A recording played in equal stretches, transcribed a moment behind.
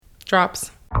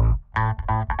Drops.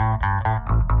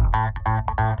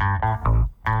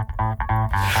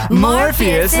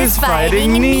 Morpheus is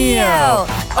fighting Neo.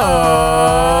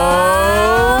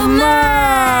 Oh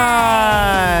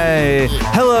my!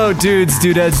 Hello, dudes,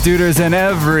 dudettes, duders, and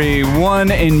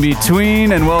everyone in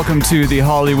between, and welcome to the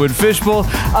Hollywood Fishbowl.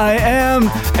 I am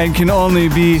and can only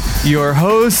be your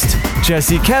host,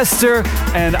 Jesse Kester,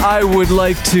 and I would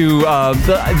like to.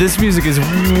 This music is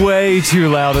way too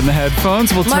loud in the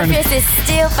headphones. We'll turn. Morpheus is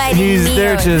still fighting Neo.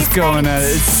 They're just going at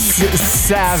it. It's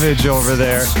savage over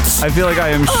there. I feel like I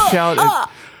am shouting.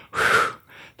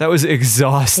 That was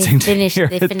exhausting to hear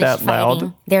it that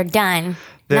loud. They're done.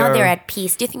 Now they're at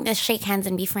peace. Do you think they'll shake hands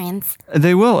and be friends?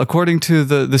 They will. According to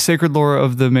the sacred lore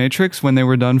of the Matrix, when they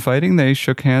were done fighting, they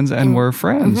shook hands and were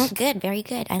friends. Mm-hmm. Good, very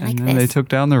good. I like this. And they took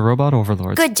down their robot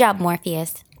overlords. Good job,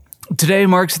 Morpheus. Today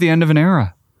marks the end of an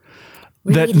era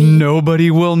that nobody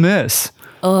will miss.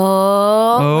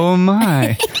 Oh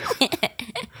my.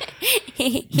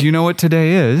 Do you know what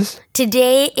today is?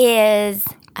 Today is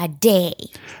a day.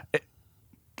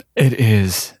 It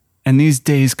is. And these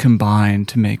days combine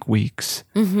to make weeks,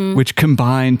 which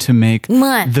combine to make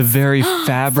months. The very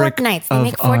fabric fortnights. They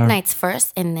make fortnights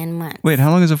first and then months. Wait, how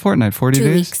long is a fortnight? 40 2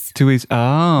 days? weeks. 2 weeks.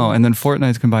 Oh, and then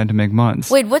fortnights combine to make months.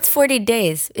 Wait, what's 40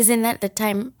 days? Isn't that the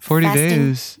time 40 fasting?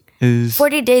 days is...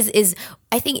 40 days is,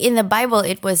 I think in the Bible,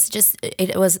 it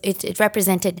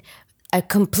represented a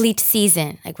complete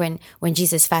season. Like when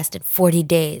Jesus fasted 40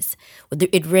 days.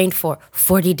 It rained for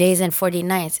 40 days and 40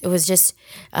 nights. It was just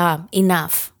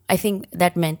enough. I think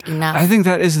that meant enough. I think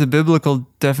that is the biblical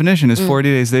definition, is 40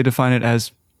 days. They define it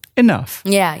as enough.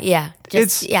 Yeah. Enough.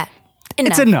 It's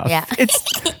enough. Yeah.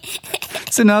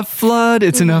 It's enough flood.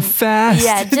 It's enough fast.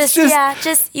 Yeah,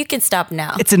 just you can stop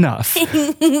now. It's enough.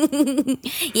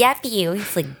 Yeah, you.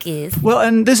 It's like goose. Well,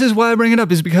 and this is why I bring it up,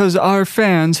 is because our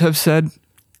fans have said,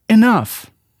 enough.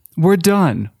 We're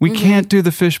done. We can't do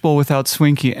the fishbowl without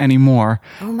Swinky anymore.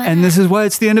 Oh my and this is why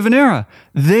it's the end of an era.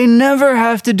 They never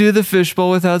have to do the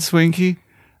fishbowl without Swinky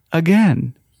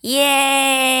again.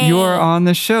 Yay! You are on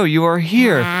the show. You are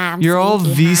here. You're all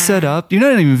Visa'd up. You're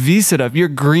not even Visa'd up. You're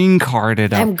green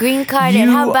carded up. I'm green carded.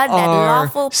 How about that?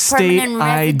 Lawful permanent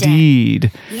resident.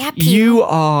 ID'd. Yep, You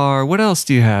are. What else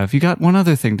do you have? You got one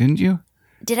other thing, didn't you?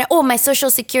 Did I? Oh, my social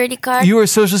security card. You are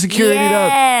social security up.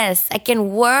 Yes, I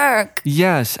can work.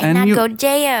 Yes, and not go to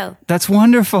jail. That's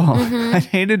wonderful. I'd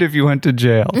hate it if you went to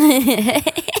jail.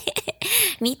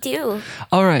 Me too.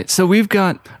 All right, so we've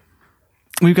got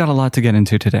a lot to get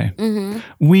into today.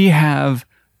 We have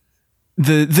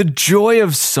the joy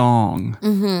of song,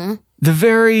 the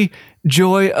very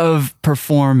joy of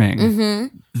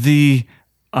performing, the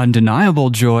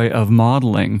undeniable joy of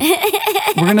modeling.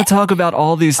 We're going to talk about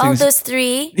all these things. All those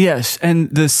three. Yes, and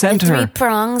the center. The three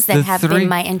prongs that have been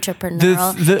my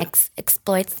entrepreneurial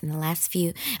exploits in the last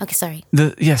few. Okay, sorry.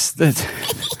 The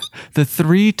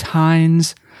three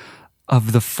tines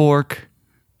of the fork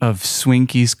of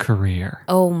Swinky's career.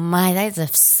 Oh my, that is a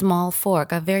small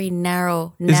fork, a very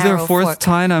narrow Is there a fourth fork.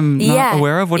 tine I'm not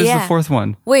aware of? What is the fourth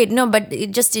one? Wait, no, but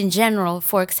just in general,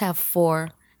 forks have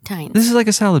 4 tines. This is like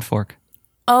a salad fork.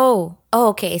 Oh,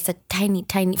 okay. It's a tiny,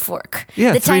 tiny fork.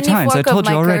 Yeah, the 3 tiny tines. fork I told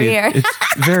of you my already. Career.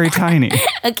 It's very tiny.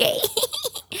 Okay.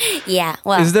 Yeah.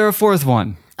 Well, Is there a fourth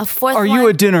one? A fourth Are one? you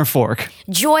a dinner fork?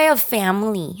 Joy of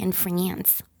family and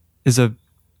friends. Is a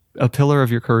pillar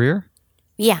of your career?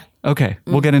 Yeah. Okay,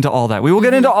 we'll get into all that. We will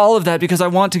get into all of that because I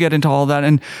want to get into all that.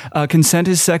 And consent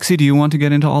is sexy. Do you want to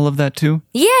get into all of that too?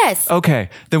 Yes. Okay,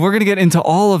 then we're going to get into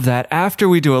all of that after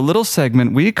we do a little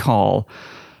segment we call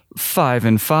 5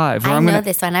 and 5. I know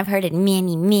this one. I've heard it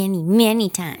many, many, many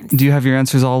times. Do you have your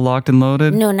answers all locked and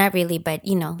loaded? No, not really, but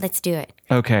let's do it.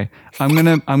 Okay, I'm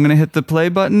gonna hit the play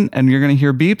button, and you're gonna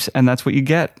hear beeps, and that's what you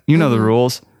get. You know the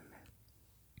rules.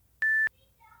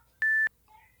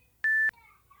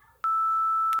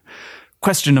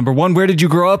 Question number 1, where did you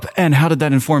grow up and how did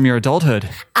that inform your adulthood?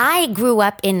 I grew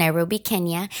up in Nairobi,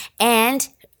 Kenya, and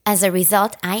as a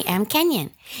result, I am Kenyan.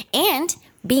 And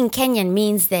being Kenyan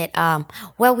means that,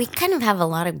 we kind of have a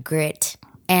lot of grit.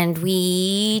 And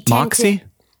we tend Moxie?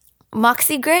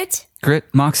 Moxie grit? Grit,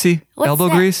 moxie, What's elbow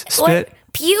that? grease, spit. What?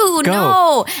 Pew, Go.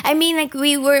 no. I mean, like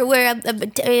we're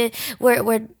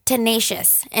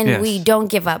tenacious and Yes. we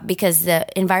don't give up because the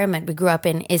environment we grew up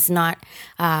in is not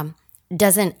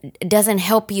doesn't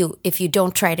help you if you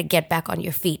don't try to get back on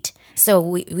your feet. So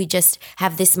we just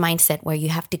have this mindset where you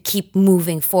have to keep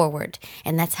moving forward,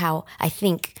 and that's how I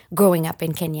think growing up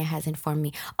in Kenya has informed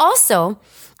me. Also,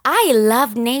 I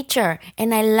love nature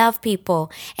and I love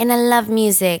people and I love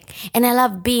music and I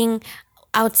love being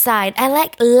outside. I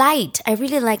like light. I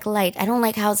really like light. I don't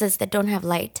like houses that don't have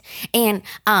light. And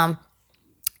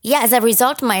yeah, as a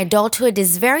result, my adulthood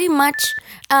is very much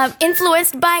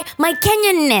influenced by my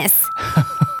Kenyanness.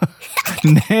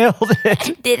 Nailed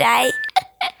it. Did I?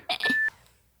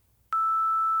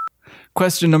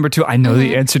 Question number 2. I know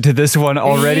the answer to this one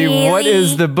already. Really? What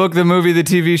is the book, the movie, the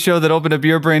TV show that opened up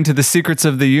your brain to the secrets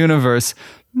of the universe?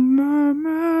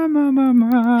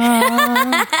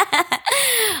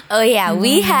 Oh, yeah.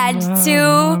 We had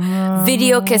 2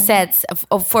 video cassettes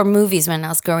for movies when I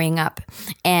was growing up.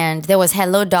 And there was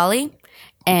Hello, Dolly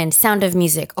and Sound of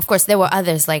Music. Of course, there were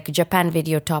others like Japan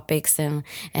Video Topics and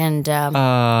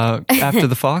After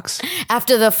the Fox?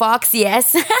 After the Fox,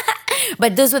 yes.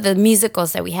 But those were the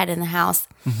musicals that we had in the house.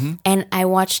 Mm-hmm. And I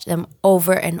watched them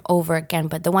over and over again.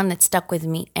 But the one that stuck with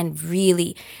me and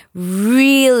really,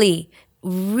 really,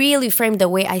 really framed the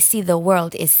way I see the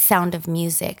world is Sound of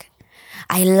Music.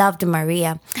 I loved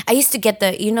Maria. I used to get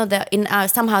in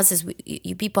some houses,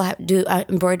 you people do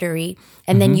embroidery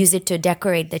and then use it to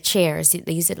decorate the chairs.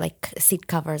 They use it like seat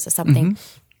covers or something.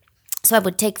 Mm-hmm. So I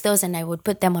would take those and I would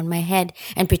put them on my head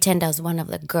and pretend I was one of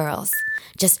the girls,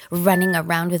 just running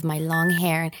around with my long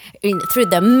hair through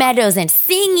the meadows and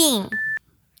singing.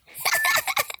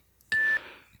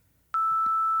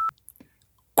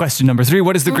 Question number 3.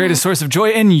 What is the greatest source of joy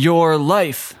in your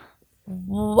life?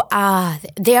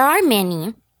 There are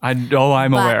many. I'm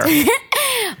aware.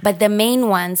 But the main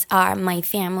ones are my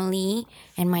family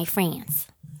and my friends.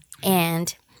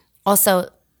 And also,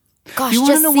 gosh, you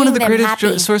want to know one of the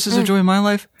greatest sources of joy in my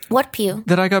life? What, Pew?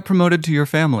 That I got promoted to your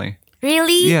family.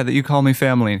 Really? Yeah, that you call me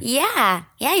family. Yeah.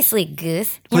 Yeah, you sweet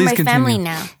goose. Please You're my continue. family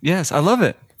now. Yes, I love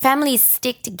it. Families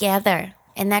stick together,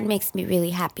 and that makes me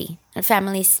really happy. And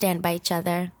families stand by each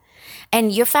other.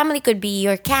 And your family could be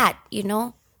your cat,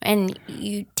 and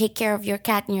you take care of your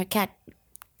cat, and your cat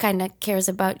kind of cares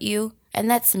about you, and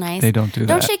that's nice. They don't do that.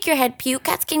 Don't shake your head, Pew.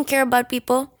 Cats can care about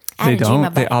people. They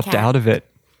don't. They opt out of it.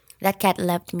 That cat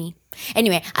loved me.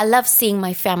 Anyway, I love seeing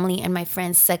my family and my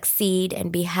friends succeed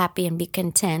and be happy and be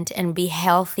content and be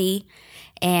healthy.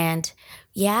 And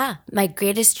yeah, my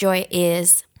greatest joy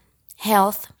is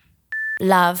health,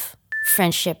 love,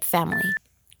 friendship, family.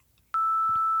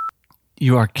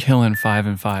 You are killing 5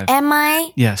 and 5. Am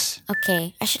I? Yes.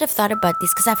 Okay. I should have thought about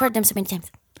this because I've heard them so many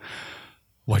times.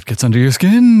 What gets under your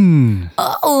skin?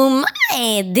 Oh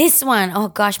my, this one. Oh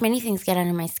gosh, many things get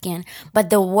under my skin. But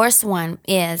the worst one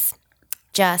is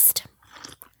just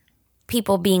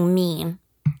people being mean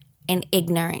and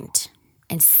ignorant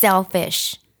and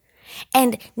selfish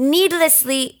and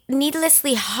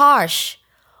needlessly harsh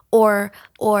or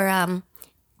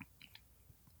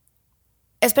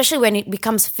especially when it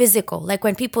becomes physical, like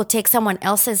when people take someone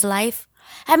else's life.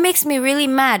 That makes me really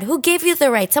mad. Who gave you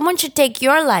the right? Someone should take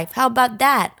your life. How about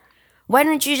that? Why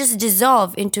don't you just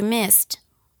dissolve into mist?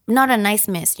 Not a nice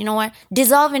mist. You know what?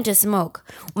 Dissolve into smoke.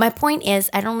 My point is,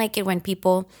 I don't like it when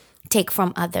people take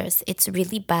from others. It's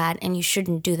really bad, and you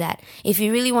shouldn't do that. If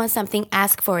you really want something,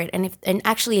 ask for it, and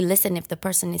actually listen if the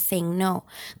person is saying no.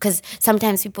 Because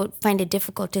sometimes people find it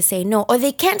difficult to say no, or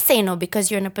they can't say no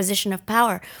because you're in a position of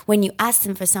power. When you ask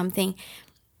them for something,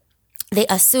 they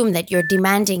assume that you're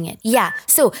demanding it. Yeah,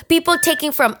 so people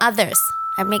taking from others,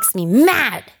 that makes me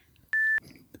mad.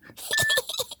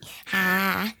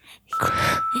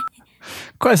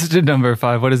 Question number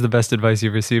 5. What is the best advice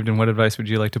you've received, and what advice would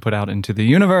you like to put out into the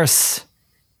universe?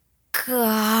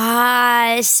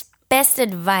 Gosh, best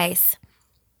advice.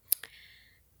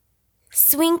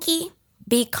 Swinky,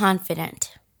 be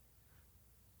confident.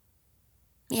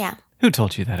 Yeah. Who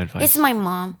told you that advice? It's my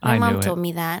mom. My mom told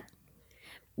me that.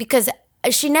 Because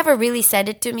she never really said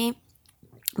it to me,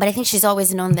 but I think she's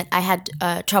always known that I had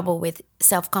trouble with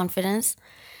self-confidence,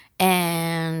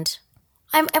 and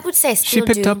I would say I still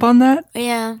do. She picked up on that?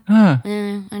 Yeah. Huh.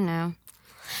 I know.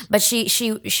 But she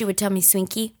would tell me,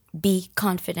 Swinky, be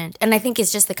confident. And I think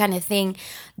it's just the kind of thing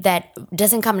that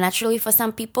doesn't come naturally for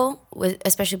some people,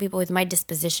 especially people with my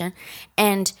disposition.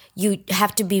 And you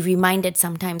have to be reminded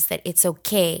sometimes that it's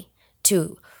okay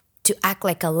to act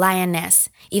like a lioness,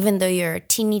 even though you're a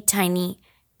teeny tiny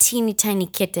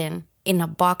kitten in a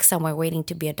box somewhere waiting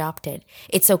to be adopted.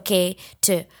 It's okay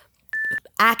to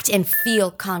act and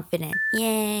feel confident.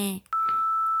 Yay.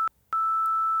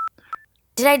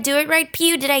 Did I do it right,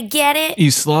 Pew? Did I get it?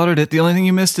 You slaughtered it. The only thing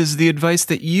you missed is the advice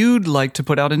that you'd like to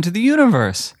put out into the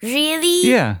universe. Really?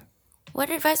 Yeah. What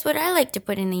advice would I like to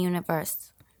put in the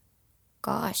universe?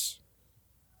 Gosh.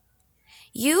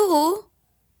 You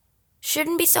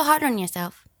shouldn't be so hard on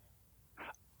yourself.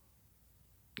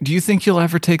 Do you think you'll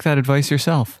ever take that advice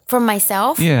yourself? From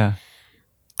myself? Yeah.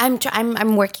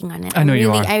 I'm working on it. I know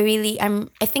you are.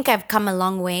 I think I've come a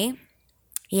long way.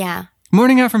 Yeah.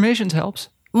 Morning affirmations helps.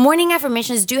 Morning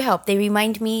affirmations do help. They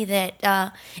remind me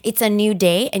that it's a new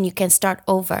day and you can start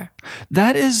over.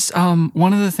 That is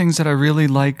one of the things that I really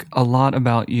like a lot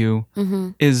about you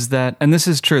is that, and this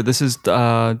is true, this is,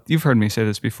 you've heard me say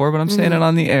this before, but I'm saying it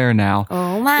on the air now,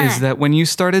 is that when you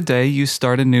start a day, you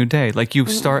start a new day. Like you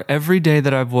start every day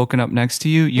that I've woken up next to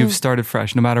you, you've started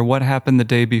fresh. No matter what happened the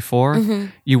day before,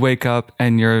 you wake up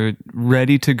and you're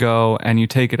ready to go and you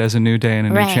take it as a new day and a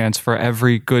new chance for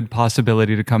every good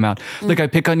possibility to come out. Like I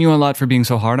pick on you a lot for being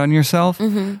so hard on yourself,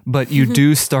 but you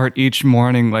do start each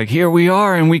morning like, here we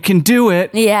are and we can do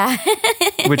it. Yeah.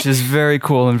 Which is very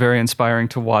cool and very inspiring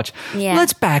to watch. Yeah.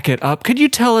 Let's back it up. Could you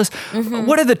tell us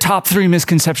what are the top 3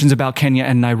 misconceptions about Kenya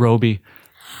and Nairobi?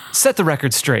 Set the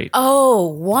record straight. Oh,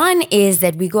 one is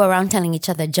that we go around telling each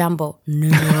other jumbo.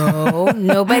 No,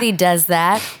 nobody does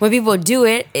that. When people do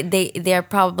it, they're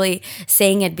probably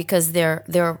saying it because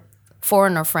their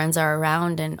foreigner friends are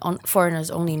around and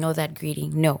foreigners only know that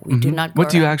greeting. No, we do not go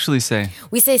What do you around. actually say?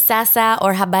 We say sasa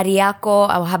or habari yako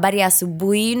or habari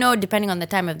asubuhi. You know, depending on the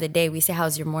time of the day, we say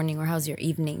how's your morning or how's your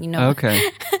evening, you know. Okay.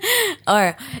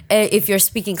 Or if you're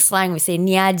speaking slang, we say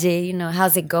niaje, you know,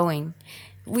 how's it going?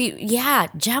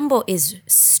 Jambo is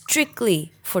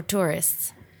strictly for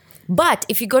tourists. But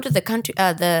if you go to the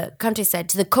countryside,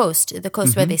 to the coast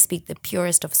where they speak the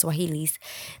purest of Swahilis,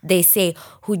 they say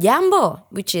hujambo,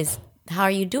 which is how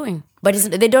are you doing? But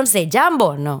they don't say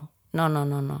jambo. No.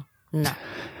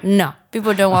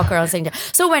 People don't walk around saying that.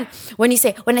 So when I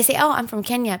say, oh, I'm from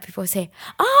Kenya, people say,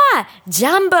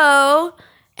 jambo,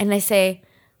 and I say,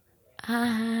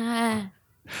 I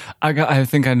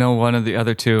think I know one of the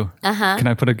other two. Can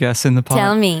I put a guess in the pot?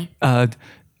 Tell me.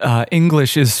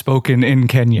 English is spoken in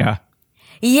Kenya.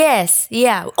 Yes,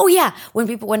 yeah. Oh, yeah. When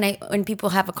people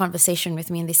have a conversation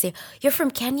with me and they say, "You're from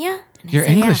Kenya?" And I Your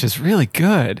say, English yeah. is really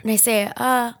good. And I say,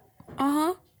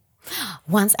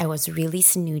 Once I was really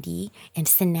snooty and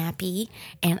snappy,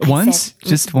 and I said,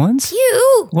 just once?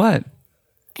 "You." What?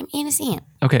 I'm innocent.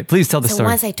 Okay, please tell the So story.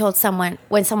 once I told someone,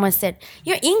 when someone said,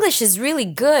 "Your English is really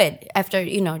good," after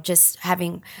just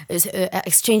having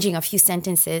exchanging a few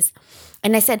sentences,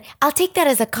 and I said, "I'll take that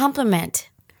as a compliment."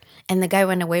 And the guy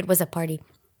went away. It was a party.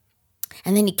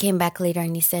 And then he came back later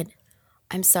and he said,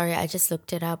 "I'm sorry, I just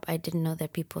looked it up. I didn't know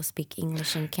that people speak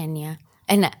English in Kenya."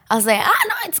 And I was like,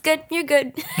 no, it's good. You're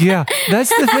good. Yeah,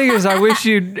 that's the thing is I wish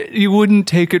you wouldn't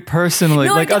take it personally.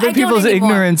 No, like I other don't people's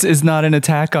anymore. ignorance is not an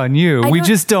attack on you. We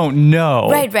just don't know.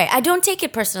 Right. I don't take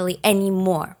it personally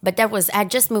anymore. But I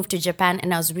just moved to Japan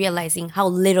and I was realizing how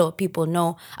little people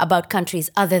know about countries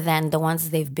other than the ones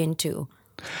they've been to.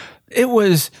 It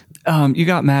was, you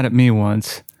got mad at me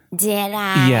once. Did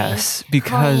I? Yes,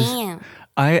 because Korean.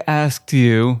 I asked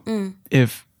you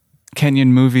if Kenyan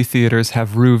movie theaters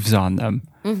have roofs on them.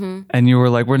 And you were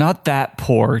like, we're not that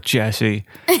poor, Jesse.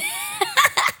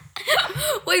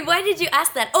 Wait, why did you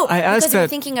ask that? Oh, I asked because you're that-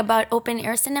 thinking about open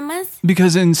air cinemas?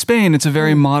 Because in Spain, it's a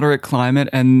very moderate climate,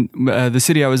 and the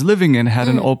city I was living in had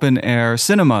an open air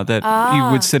cinema that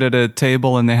you would sit at a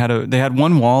table, and they had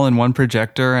one wall and one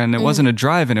projector, and it wasn't a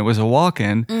drive-in; it was a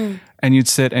walk-in. And you'd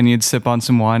sit and you'd sip on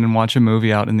some wine and watch a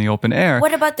movie out in the open air.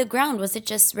 What about the ground? Was it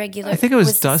just regular? I think it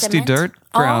was it dusty cement?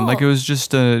 dirt ground, Oh. like it was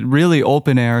just a really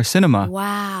open air cinema.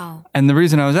 Wow. And the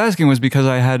reason I was asking was because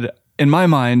I had, in my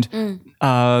mind,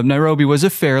 Nairobi was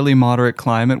a fairly moderate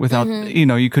climate without,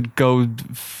 you could go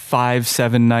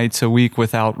 5-7 nights a week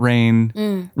without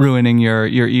rain ruining your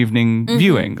evening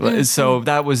viewing. So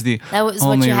that was the That was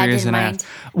what only you had in reason I mind. asked.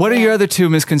 What are your other two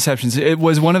misconceptions? It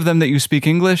was one of them that you speak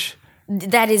English?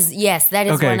 That is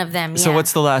one of them. Yeah. So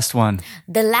what's the last one?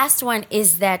 The last one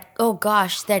is that, oh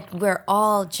gosh, that we're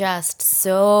all just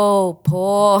so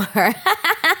poor.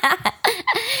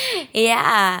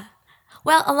 Yeah.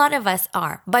 Well, a lot of us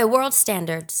are. By world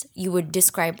standards, you would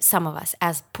describe some of us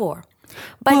as poor.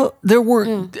 But Well, there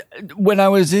were when I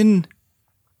was in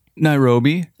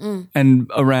Nairobi and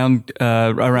around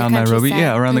Nairobi,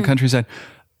 countryside. around the countryside.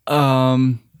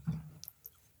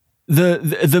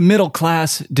 The middle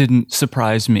class didn't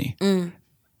surprise me.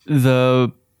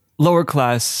 The lower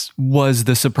class was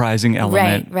the surprising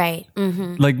element. right.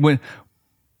 Mm-hmm. Like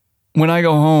when I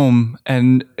go home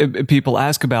and people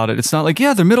ask about it, it's not like,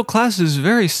 yeah, the middle class is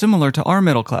very similar to our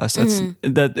middle class.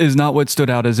 That is not what stood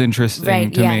out as interesting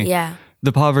Right, to yeah, me. yeah.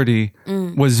 The poverty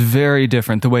was very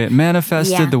different. The way it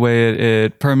manifested, Yeah. the way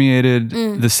it permeated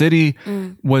the city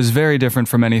was very different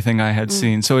from anything I had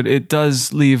seen. So it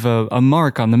does leave a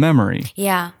mark on the memory.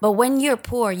 Yeah, but when you're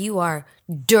poor, you are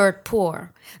dirt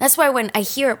poor. That's why when I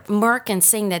hear Merkin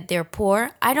saying that they're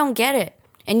poor, I don't get it.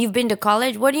 and you've been to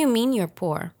college, what do you mean you're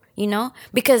poor? You know?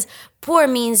 Because poor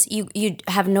means you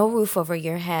have no roof over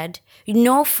your head,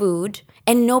 no food,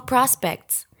 and no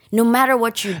prospects. No matter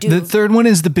what you do. The third one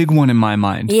is the big one in my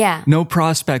mind. Yeah. No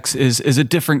prospects is a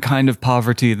different kind of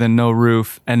poverty than no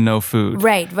roof and no food.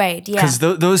 Right, yeah. Because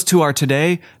those two are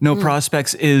today. No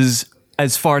prospects is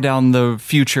as far down the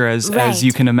future as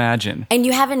you can imagine. And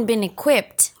you haven't been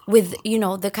equipped with,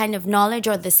 the kind of knowledge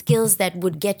or the skills that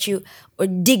would get you or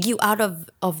dig you out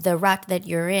of the rut that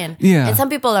you're in. Yeah. And some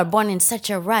people are born in such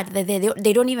a rut that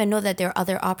they don't even know that there are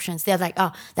other options. They're like,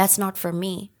 oh, that's not for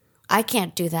me. I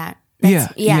can't do that.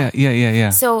 Yeah.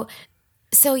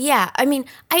 So yeah, I mean,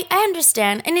 I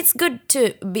understand, and it's good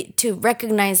to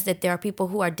recognize that there are people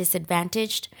who are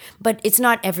disadvantaged, but it's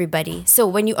not everybody. So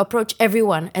when you approach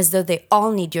everyone as though they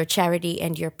all need your charity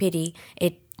and your pity,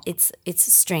 it's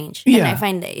strange. Yeah. And I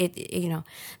find that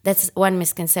that's one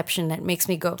misconception that makes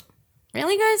me go,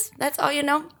 really, guys? That's all you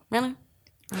know? Really?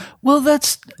 Well,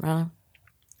 that's fine.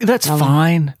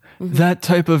 Mm-hmm. That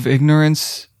type of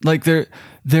ignorance, like there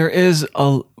is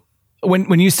a.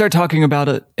 When you start talking about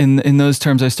it in those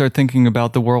terms, I start thinking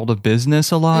about the world of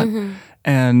business a lot. Mm-hmm.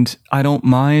 And I don't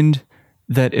mind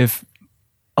that if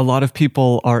a lot of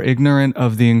people are ignorant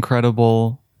of the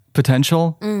incredible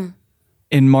potential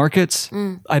in markets,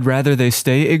 I'd rather they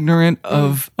stay ignorant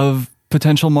of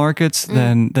potential markets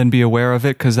than be aware of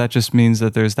it, because that just means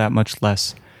that there's that much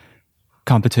less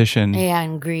competition. Yeah,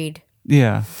 and greed.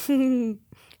 Yeah.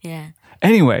 Yeah.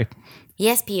 Anyway.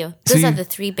 Yes, Pio. Those are the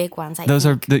three big ones, I those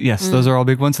think. Those are all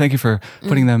big ones. Thank you for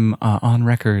putting them on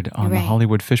record on the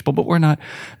Hollywood Fishbowl. But we're not.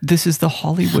 This is the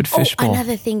Hollywood Fishbowl.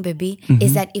 Another thing, baby,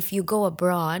 is that if you go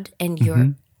abroad and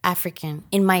you're African,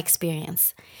 in my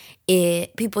experience,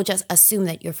 people just assume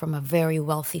that you're from a very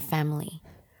wealthy family.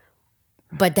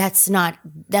 But that's not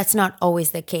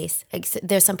always the case.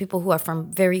 There's some people who are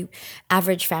from very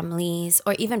average families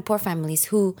or even poor families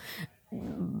who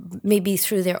maybe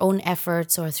through their own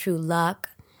efforts or through luck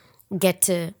get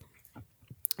to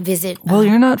visit. Well,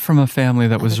 you're not from a family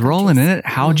that was rolling in it.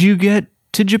 How'd you get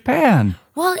to Japan?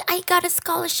 Well, I got a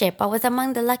scholarship. I was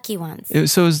among the lucky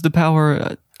ones. So is the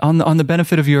power on the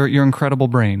benefit of your incredible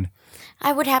brain.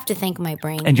 I would have to thank my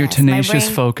brain. And your tenacious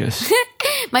focus.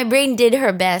 My brain did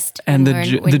her best. And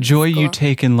the joy you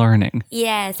take in learning.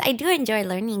 Yes, I do enjoy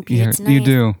learning. It's nice. You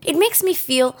do. It makes me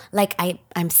feel like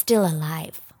I'm still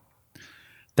alive.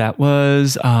 That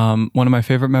was one of my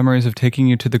favorite memories of taking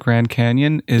you to the Grand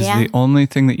Canyon. Is the only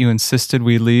thing that you insisted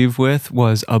we leave with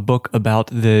was a book about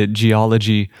the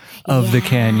geology of the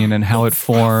canyon and how it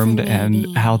formed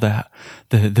and how the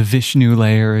Vishnu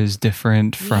layer is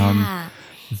different from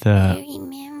the. I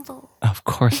remember. Of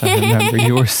course, I remember.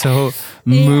 You were so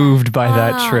moved by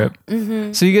that trip.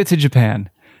 Mm-hmm. So you get to Japan.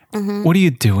 Mm-hmm. What are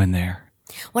you doing there?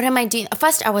 What am I doing?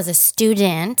 First, I was a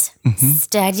student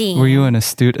studying. Were you an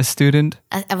astute student?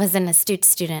 I was an astute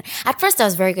student. At first, I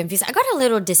was very confused. I got a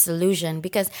little disillusioned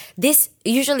because this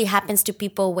usually happens to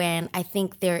people when I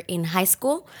think they're in high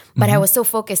school. But I was so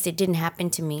focused, it didn't happen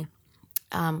to me.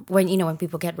 When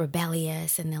people get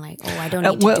rebellious and they're like, "Oh, I don't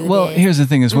need to do this." Well, here's the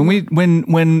thing: is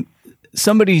when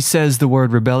somebody says the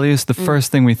word rebellious, the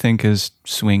first thing we think is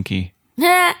Swinky.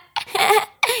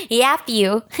 Yap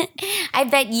you. I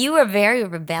bet you were very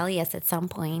rebellious at some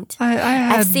point.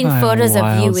 I've seen photos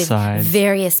of you with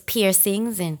various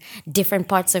piercings in different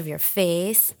parts of your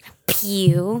face.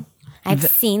 Pew. I've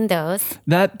seen those.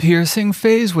 That piercing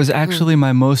phase was actually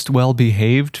my most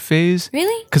well-behaved phase.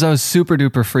 Really? Because I was super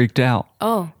duper freaked out.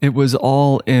 Oh. It was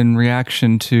all in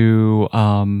reaction to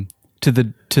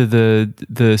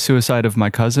the suicide of my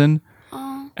cousin.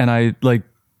 Oh. And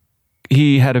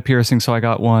he had a piercing, so I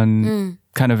got one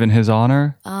kind of in his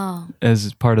honor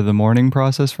as part of the mourning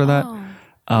process for that.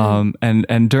 Oh.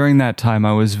 And during that time,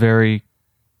 I was very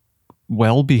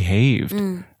well behaved.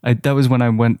 That was when I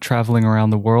went traveling around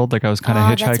the world. Like I was kind of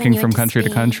hitchhiking from country to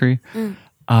country.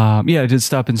 I did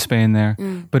stop in Spain there,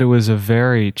 but it was a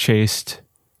very chaste,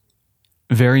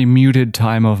 very muted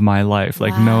time of my life.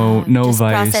 Like no just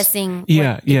vice. Processing.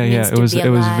 It was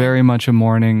very much a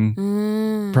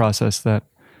mourning process that.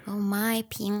 Oh my,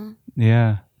 Ping.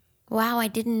 Yeah. Wow, I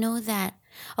didn't know that.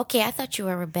 Okay, I thought you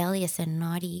were rebellious and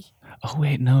naughty. Oh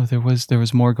wait, no, there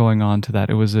was more going on to that.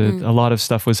 It was a lot of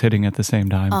stuff was hitting at the same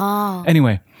time. Oh.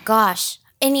 Anyway. Gosh.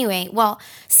 Anyway,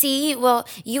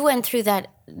 you went through that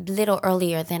little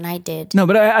earlier than I did. No,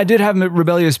 but I did have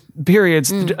rebellious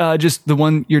periods. Just the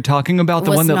one you're talking about,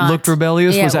 the one that looked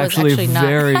rebellious, was actually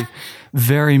very,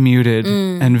 very muted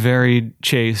and very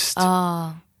chaste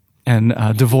and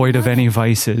devoid of any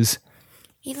vices.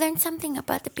 You learn something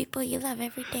about the people you love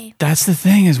every day. That's the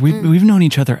thing is we've known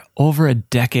each other over a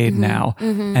decade now.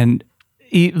 And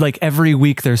like every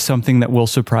week there's something that will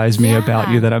surprise me about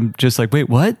you that I'm just like, wait,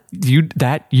 what? You?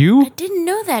 I didn't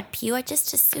know that, Pew. I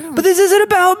just assumed. But this isn't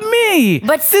about me.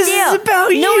 But this still, is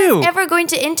about no you. one's ever going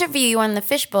to interview you on the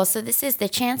fishbowl, so this is the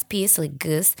chance, Pew, silly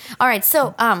goose. All right,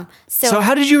 so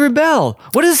how did you rebel?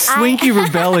 What does Swinky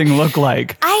rebelling look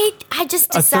like? I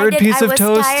just decided piece I of was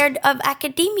toast? tired of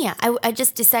academia. I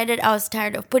just decided I was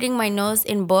tired of putting my nose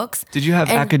in books. Did you have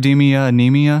academia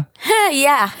anemia?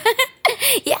 Yeah.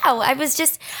 Yeah, I was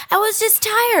just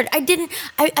tired.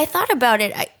 I thought about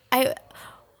it.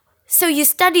 So you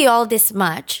study all this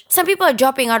much. Some people are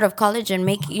dropping out of college and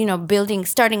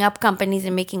starting up companies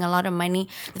and making a lot of money.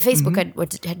 The Facebook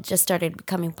had just started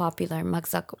becoming popular. Mark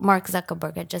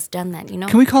Zuckerberg had just done that,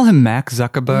 Can we call him Mac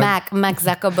Zuckerberg? Mac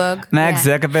Zuckerberg.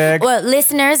 Zuckerberg. Well,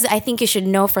 listeners, I think you should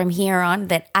know from here on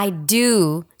that I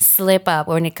do slip up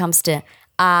when it comes to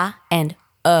and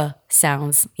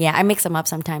sounds. Yeah, I mix them up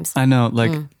sometimes. I know,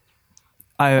 like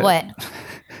What?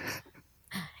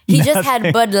 He just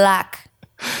had Bud Luck.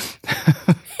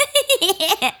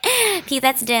 Pete,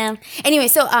 that's dumb. Anyway,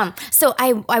 so I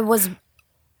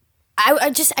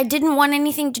didn't want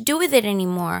anything to do with it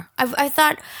anymore. I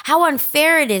thought how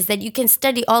unfair it is that you can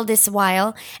study all this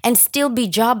while and still be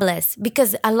jobless,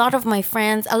 because a lot of my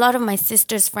friends, a lot of my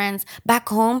sister's friends back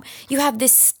home, you have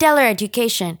this stellar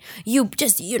education. You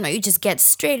just get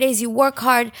straight A's, you work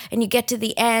hard, and you get to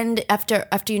the end after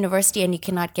university and you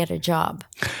cannot get a job.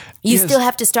 You still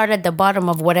have to start at the bottom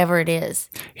of whatever it is.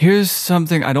 Here's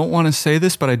something, I don't want to say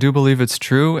this, but I do believe it's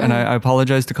true, and I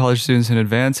apologize to college students in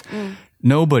advance.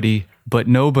 Nobody,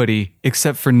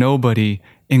 except for nobody,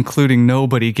 including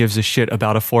nobody, gives a shit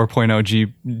about a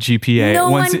 4.0 GPA.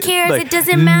 No one cares. It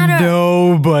doesn't matter.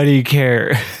 Nobody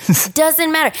cares.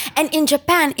 Doesn't matter. And in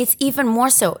Japan, it's even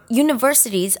more so.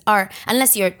 Universities are,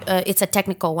 unless it's a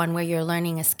technical one where you're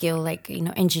learning a skill like,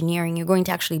 engineering, you're going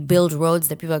to actually build roads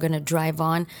that people are going to drive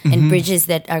on and bridges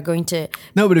that are going to.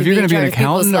 No, but if you're going to be an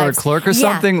accountant or a clerk or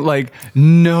something, like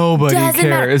nobody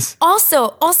cares. Matter.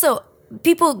 Also,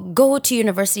 people go to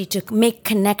university to make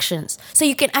connections. So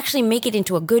you can actually make it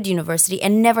into a good university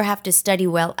and never have to study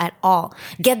well at all.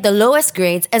 Get the lowest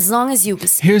grades as long as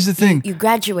Here's the thing. You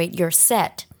graduate, you're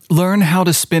set. Learn how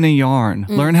to spin a yarn.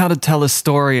 Learn how to tell a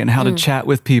story and how to chat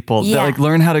with people. Yeah. Like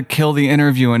learn how to kill the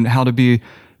interview and how to be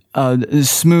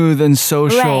smooth and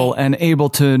social and able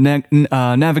to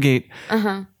navigate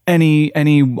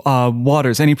any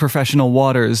waters, any professional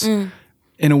waters.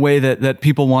 In a way that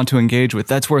people want to engage with.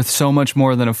 That's worth so much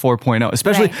more than a 4.0.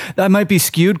 Especially, that might be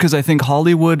skewed because I think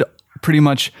Hollywood, pretty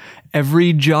much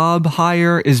every job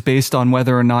hire is based on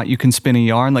whether or not you can spin a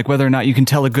yarn, like whether or not you can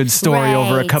tell a good story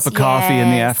over a cup of coffee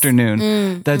in the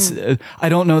afternoon. That's I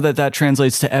don't know that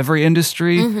translates to every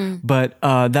industry, but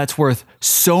that's worth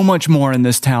so much more in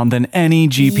this town than any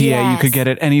GPA you could get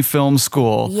at any film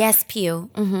school. Yes, Pew.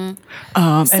 Anyway.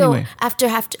 So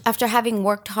after having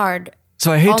worked hard.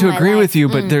 So I hate to agree with you,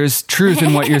 but there's truth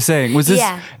in what you're saying. Was this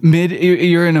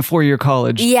you're in a 4-year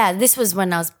college? Yeah, this was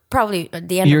when I was probably at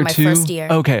the end of my first year.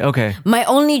 Okay. My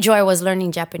only joy was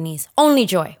learning Japanese. Only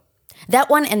joy. That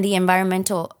one and the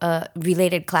environmental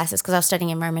related classes, because I was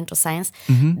studying environmental science.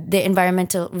 The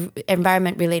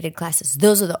environment related classes.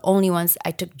 Those are the only ones I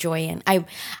took joy in.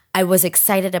 I was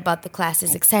excited about the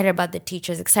classes, excited about the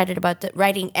teachers, excited about the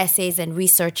writing essays and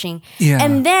researching. Yeah.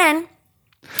 And then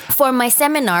for my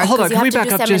seminar, hold on, can we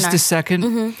back up just a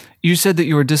second? You said that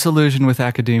you were disillusioned with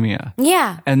academia.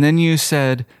 Yeah. And then you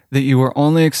said that you were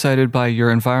only excited by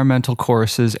your environmental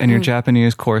courses and your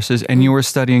Japanese courses, and you were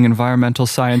studying environmental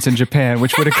science in Japan,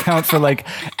 which would account for like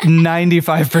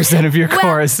 95% of your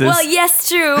courses. Well, yes,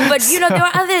 true. But, there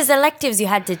were other electives you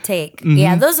had to take.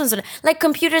 Yeah, those ones were like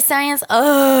computer science.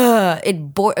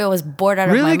 It was bored out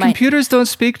of my mind. Really? Computers don't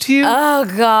speak to you? Oh,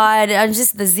 God. I'm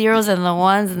just the zeros and the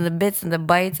ones and the bits and the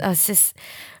bytes. I was just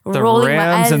the rolling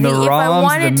my eyes. and the ROMs, if I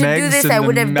wanted to do this, I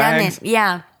would have done mags. it.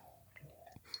 Yeah.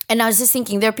 And I was just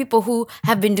thinking, there are people who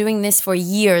have been doing this for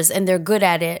years and they're good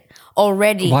at it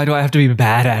already. Why do I have to be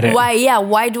bad at it?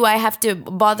 Why do I have to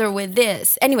bother with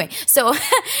this? Anyway, so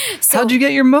how'd you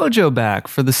get your mojo back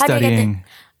for the studying?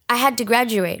 I had to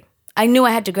graduate. I knew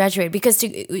I had to graduate because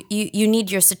you need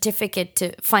your certificate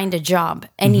to find a job,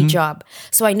 any job.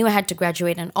 So I knew I had to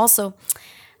graduate, and also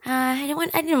I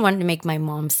didn't want to make my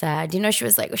mom sad. She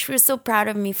was so proud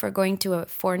of me for going to a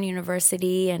foreign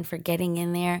university and for getting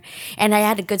in there. And I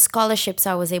had a good scholarship,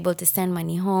 so I was able to send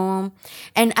money home.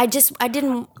 And I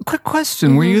didn't. Quick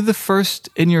question: were you the first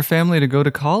in your family to go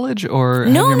to college, or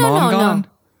have your mom gone?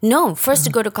 No, first to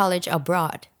go to college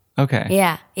abroad. Okay.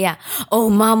 Yeah.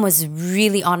 Oh, Mom was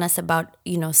really honest about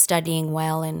studying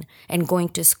well and going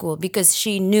to school, because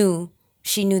she knew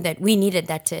she knew that we needed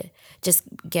that to just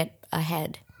get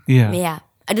ahead. Yeah.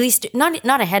 At least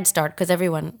not a head start, because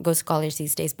everyone goes to college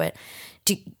these days, but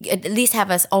to at least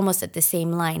have us almost at the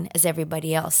same line as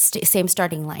everybody else, same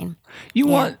starting line. You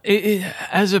want,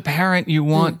 as a parent, you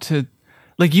want to,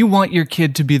 like, you want your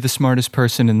kid to be the smartest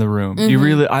person in the room. You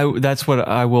really, that's what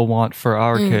I will want for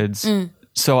our kids.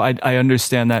 So I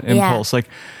understand that impulse. Like,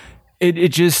 it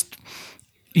just,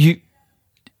 you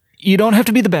don't have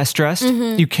to be the best dressed.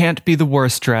 You can't be the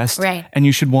worst dressed. Right. And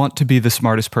you should want to be the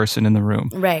smartest person in the room.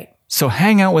 Right. So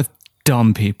hang out with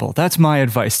dumb people. That's my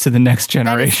advice to the next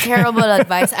generation. That is terrible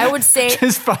advice. I would say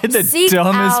just find the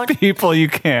dumbest people you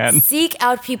can. Seek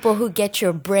out people who get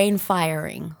your brain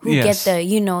firing, who get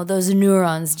the, those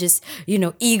neurons just,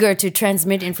 eager to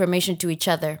transmit information to each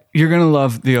other. You're going to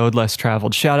love The Ode Less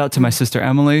Traveled. Shout out to my sister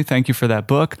Emily. Thank you for that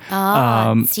book.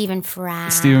 Stephen Fry.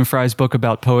 Stephen Fry's book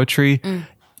about poetry.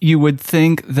 You would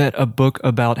think that a book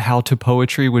about how to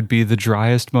poetry would be the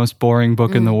driest, most boring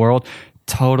book in the world.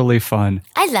 Totally fun.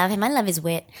 I love him. I love his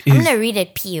wit. I'm going to read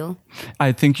it, Pew.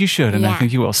 I think you should, and I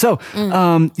think you will. So,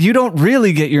 you don't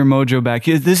really get your mojo back.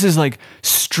 This is like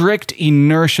strict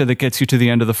inertia that gets you to the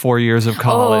end of the 4 years of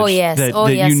college. Oh, yes. That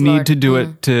yes, you need Lord. to do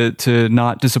it to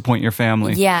not disappoint your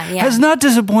family. Yeah. Has not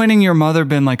disappointing your mother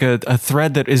been like a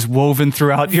thread that is woven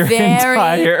throughout your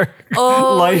entire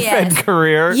life and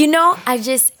career?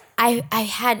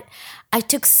 I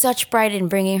took such pride in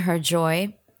bringing her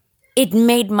joy. It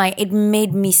made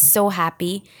me so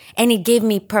happy, and it gave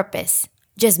me purpose.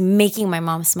 Just making my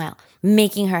mom smile,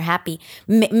 making her happy,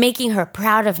 making her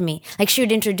proud of me. Like, she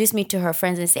would introduce me to her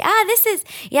friends and say,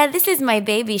 this is my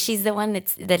baby. She's the one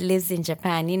that lives in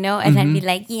Japan, And I'd be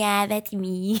like, yeah, that's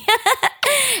me.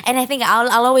 And I think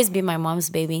I'll always be my mom's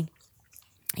baby.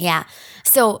 Yeah.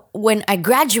 So when I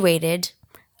graduated,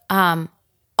 all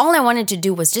I wanted to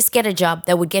do was just get a job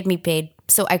that would get me paid,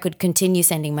 so I could continue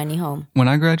sending money home. When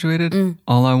I graduated,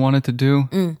 all I wanted to do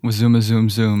was zoom a zoom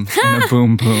zoom and a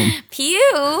boom boom.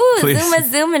 Pew! Please. Zoom a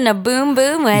zoom and a boom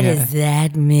boom. What does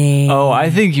that mean? Oh, I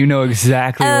think you know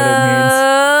exactly what it means.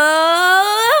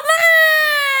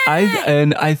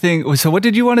 I think, so what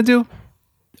did you want to do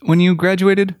when you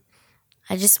graduated?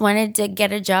 I just wanted to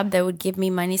get a job that would give me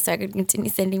money so I could continue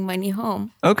sending money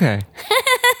home. Okay.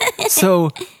 So...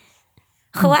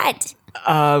 What?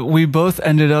 We both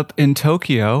ended up in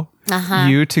Tokyo.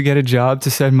 You to get a job to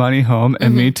send money home,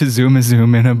 and me to zoom a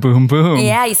zoom and a boom boom.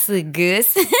 Yeah, you silly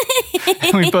goose.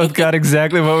 We both got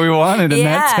exactly what we wanted in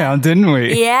that town, didn't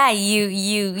we? Yeah,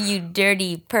 you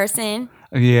dirty person.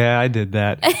 Yeah, I did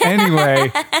that.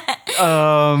 Anyway.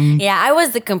 Yeah, I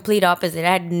was the complete opposite.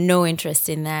 I had no interest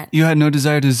in that. You had no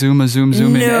desire to zoom a zoom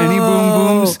zoom in any boom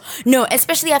booms? No,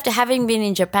 especially after having been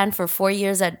in Japan for 4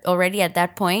 years already at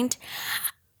that point.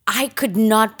 I could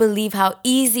not believe how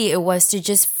easy it was to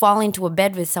just fall into a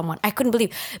bed with someone. I couldn't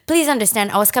believe. Please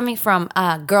understand, I was coming from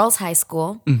girls' high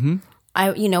school.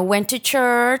 I, went to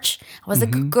church. I was a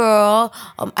good girl.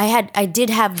 I did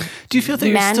have. Do you feel that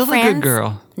you're still friends. A good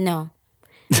girl? No.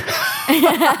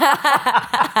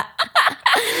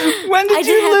 When did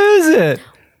you lose it?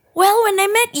 Well, when I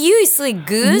met you, you silly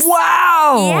goose.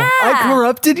 Wow! Yeah. I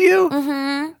corrupted you?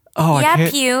 Oh,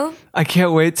 Pew. I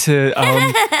can't wait to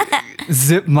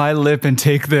zip my lip and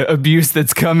take the abuse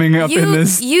that's coming up in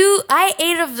this. I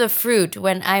ate of the fruit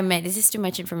when I met. Is this too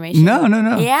much information? No.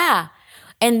 Yeah.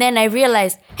 And then I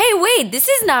realized, hey, wait, this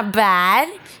is not bad.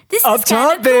 This Up is kind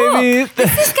top, of cool. baby.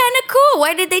 This is kind of cool.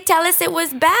 Why did they tell us it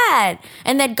was bad?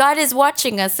 And that God is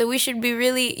watching us, so we should be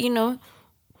really,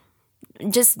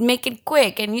 just make it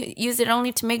quick and use it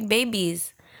only to make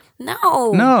babies.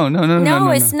 No. No,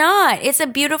 it's not. It's a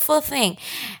beautiful thing.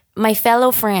 My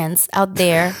fellow friends out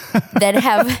there that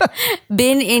have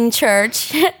been in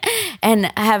church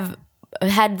and have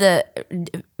had the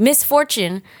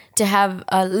misfortune to have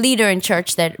a leader in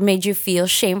church that made you feel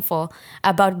shameful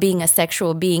about being a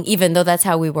sexual being, even though that's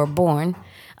how we were born.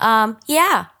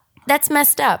 That's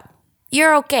messed up.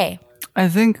 You're okay. I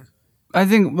think,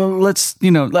 well, let's,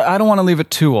 I don't want to leave it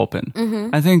too open.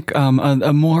 I think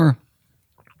a more...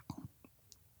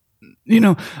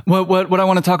 what I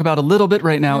want to talk about a little bit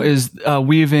right now is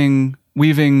weaving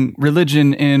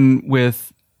religion in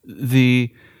with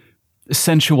the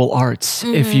sensual arts,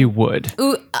 if you would.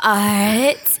 Ooh,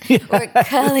 arts? Yeah. We're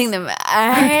calling them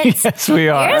arts? Yes, we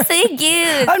are. You're so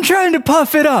cute. I'm trying to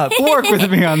puff it up. Work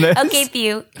with me on this. Okay,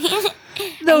 Pew.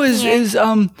 No, is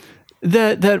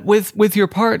that with your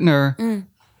partner,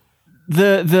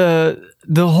 the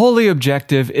holy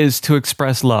objective is to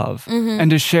express love and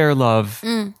to share love.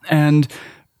 And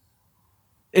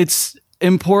it's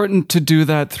important to do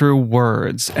that through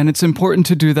words, and it's important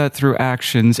to do that through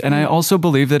actions. And I also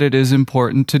believe that it is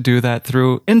important to do that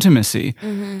through intimacy.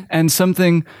 And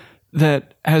something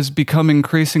that has become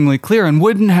increasingly clear and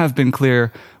wouldn't have been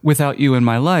clear without you in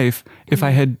my life if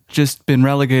I had just been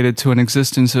relegated to an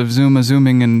existence of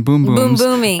zooming and boom booms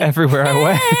everywhere I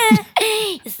went.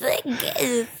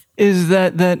 Is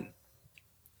that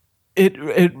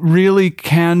it really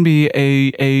can be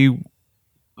a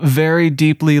very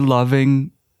deeply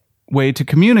loving way to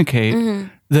communicate.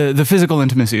 The physical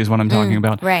intimacy is what I'm talking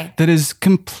about. Right. That is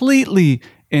completely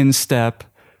in step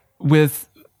with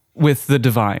the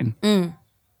divine.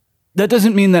 That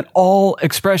doesn't mean that all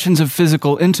expressions of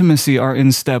physical intimacy are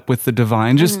in step with the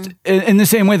divine, just in the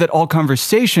same way that all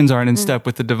conversations aren't in step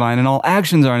with the divine and all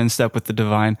actions aren't in step with the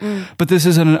divine. But this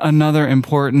is another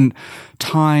important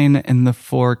tine in the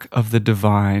fork of the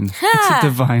divine. It's a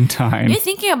divine tine. You're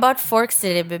thinking about forks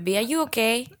today, baby. Are you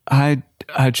okay? I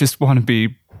just want to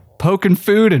be poking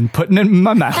food and putting it in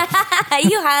my mouth. Are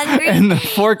you hungry? And the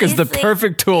fork is the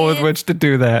perfect tool with which to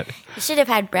do that. You should have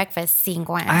had breakfast,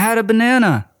 Singwan. I had a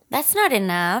banana. That's not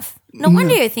enough. No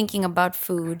wonder you're thinking about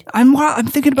food. I'm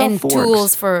thinking about and forks.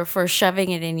 tools for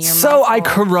shoving it in your mouth. So I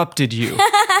corrupted you.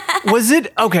 Was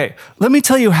it? Okay, let me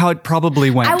tell you how it probably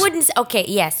went. I wouldn't. Okay,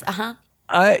 yes.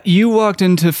 You walked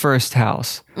into First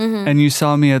House and you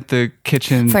saw me at the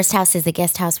kitchen. First House is the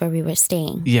guest house where we were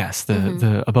staying. Yes,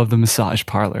 the above the massage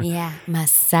parlor. Yeah,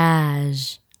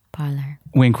 massage parlor.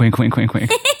 Wink, wink, wink, wink,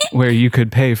 wink. Where you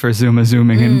could pay for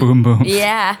zooming and boom boom.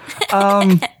 Yeah.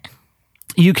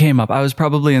 You came up. I was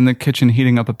probably in the kitchen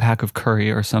heating up a pack of curry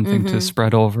or something to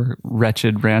spread over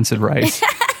wretched, rancid rice.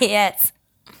 Yes.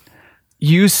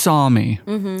 You saw me.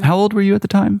 How old were you at the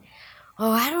time?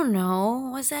 Oh, I don't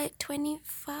know. Was I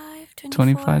 25, 24?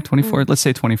 25, 24? Let's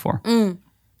say 24.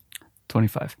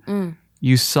 25.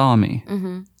 You saw me.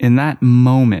 In that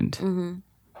moment,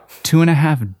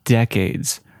 2.5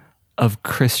 decades of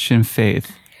Christian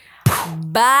faith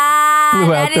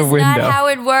that is not how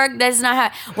it worked. That's not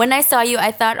how. When I saw you,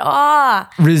 I thought,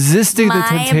 resisting the my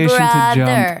temptation to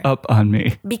jump up on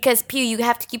me. Because Pew, you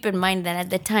have to keep in mind that at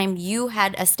the time you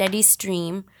had a steady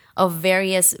stream of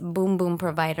various boom boom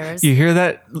providers. You hear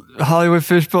that, Hollywood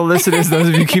Fishbowl listeners? Those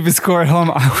of you keeping score at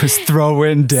home, I was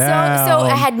throwing down. So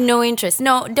I had no interest.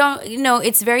 No, don't. No,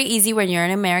 it's very easy when you're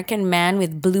an American man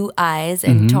with blue eyes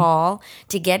and tall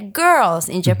to get girls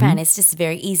in Japan. It's just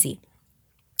very easy.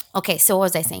 Okay, so what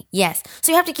was I saying? Yes.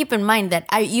 So you have to keep in mind that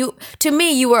to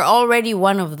me, you were already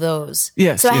one of those.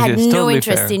 Yes. So I had no totally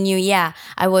interest fair. in you. Yeah,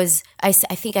 I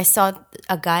think I saw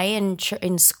a guy in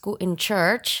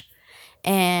church,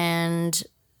 and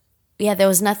yeah, there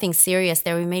was nothing serious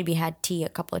there. We maybe had tea a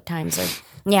couple of times,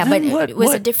 but it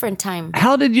was a different time.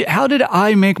 How did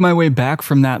I make my way back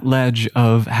from that ledge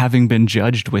of having been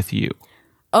judged with you?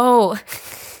 Oh,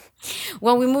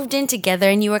 well, we moved in together,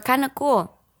 and you were kind of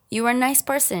cool. You were a nice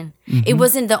person. It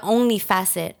wasn't the only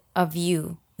facet of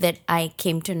you that I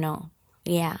came to know.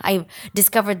 Yeah, I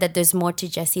discovered that there's more to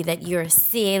Jessie, that you're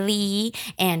silly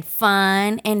and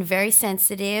fun and very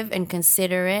sensitive and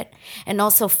considerate and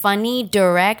also funny,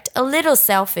 direct, a little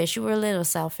selfish. You were a little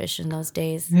selfish in those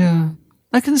days. Yeah.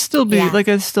 I can still be,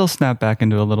 I still snap back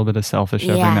into a little bit of selfish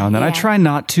every now and then. I try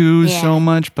not to so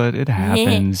much, but it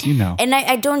happens, you know. And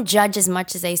I don't judge as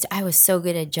much as I used to. I was so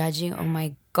good at judging. Oh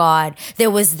my God.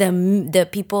 There was the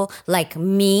people like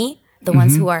me, the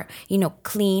ones who are,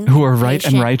 clean. Who are right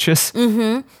and righteous.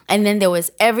 And then there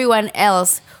was everyone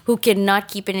else who could not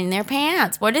keep it in their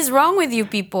pants. What is wrong with you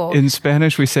people? In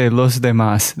Spanish, we say los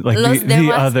demás, like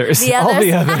the others. All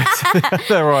the others. The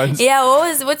other ones. Yeah,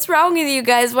 what's wrong with you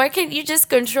guys? Why can't you just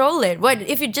control it? What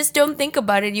if you just don't think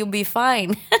about it, you'll be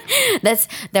fine.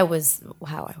 That was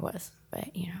how I was. But,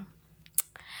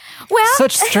 Well,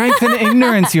 such strength and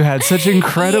ignorance you had, such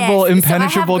incredible,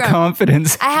 impenetrable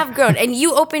confidence. I have grown, and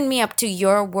you opened me up to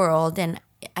your world, and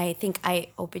I think I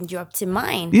opened you up to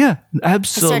mine. Yeah,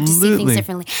 absolutely. I started to see things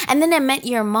differently. And then I met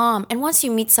your mom, and once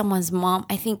you meet someone's mom,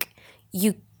 I think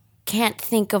you can't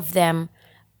think of them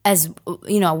as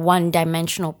a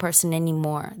one-dimensional person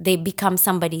anymore. They become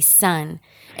somebody's son,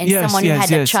 and someone who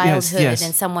had a childhood,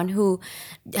 and someone who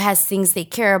has things they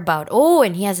care about. Oh,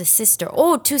 and he has a sister.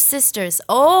 Oh, 2 sisters.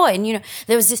 Oh, and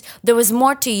there was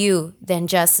more to you than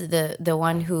just the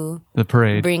one who the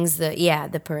parade brings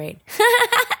the parade.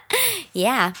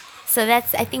 Yeah. So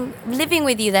that's, I think, living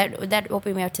with you, that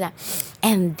opened me up to that.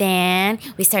 And then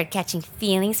we started catching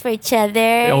feelings for each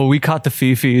other. Oh, we caught the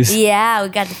fifis. Yeah, we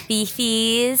got the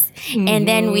fifis. And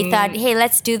then we thought, hey,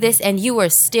 let's do this. And you were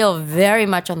still very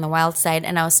much on the wild side,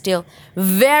 and I was still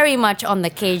very much on the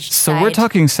caged side. So we're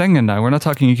talking Sengendai. We're not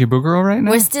talking Ikebukuro right now?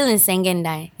 We're still in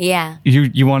Sengendai. Yeah.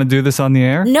 You want to do this on the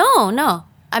air? No.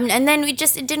 And then it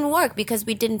didn't work because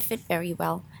we didn't fit very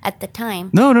well at the time.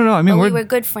 No. I mean, we were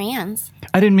good friends.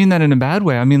 I didn't mean that in a bad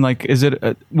way. I mean, like, is it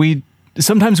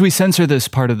sometimes we censor this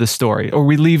part of the story, or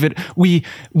we leave it, we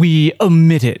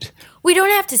omit it. We don't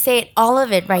have to say all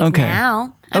of it right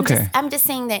now. I'm just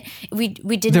saying that we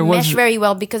didn't mesh very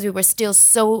well because we were still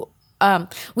so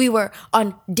we were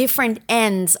on different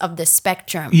ends of the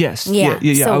spectrum. Yes. Yeah.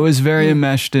 So, I was very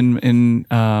enmeshed in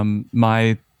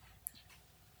my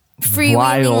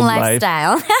freewheeling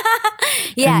lifestyle.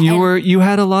 Yeah, and you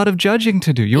had a lot of judging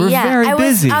to do. You were very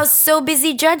busy. I was so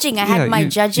busy judging. I had my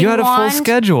judging wand. You had a full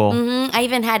schedule. I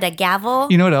even had a gavel.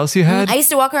 You know what else you had? I used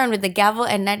to walk around with the gavel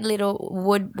and that little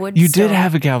wood. You did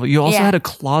have a gavel. You also had a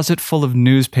closet full of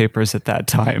newspapers at that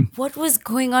time. What was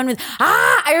going on with...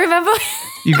 I remember...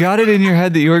 You got it in your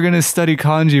head that you were going to study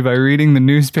kanji by reading the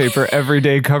newspaper every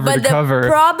day cover to cover. But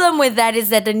the problem with that is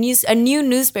that a new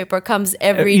newspaper comes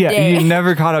every day. You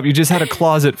never caught up. You just had a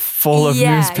closet full of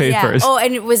newspapers. Yeah. Oh,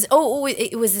 and it was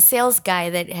a sales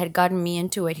guy that had gotten me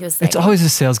into it. He was like, it's always a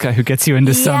sales guy who gets you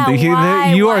into something.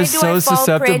 Why? You why are do so I fall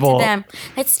susceptible. Prey to them?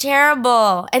 That's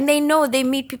terrible. And they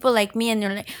meet people like me and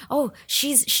they're like, oh,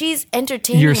 she's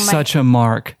entertaining. You're such a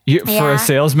mark. For a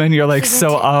salesman, you're like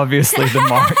so obviously the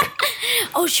mark.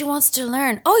 Oh, she wants to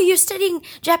learn. Oh, you're studying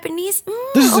Japanese?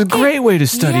 This is a great way to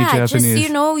study Japanese.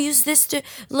 Just, use this to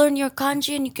learn your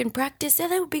kanji and you can practice. Yeah,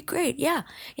 that would be great. Yeah.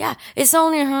 It's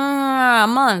only a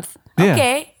month. Yeah.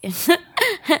 Okay.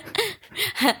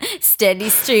 Steady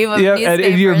stream of newspapers. And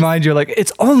in your mind, you're like,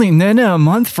 it's only a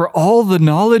month for all the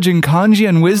knowledge and kanji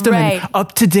and wisdom and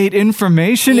up-to-date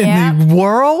information in the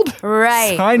world?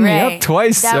 Right. Sign me up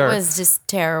twice, sir. That was just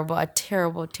terrible. A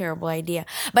terrible, terrible idea.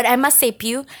 But I must say,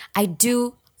 Pew, I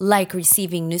do like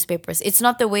receiving newspapers. It's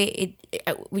not the way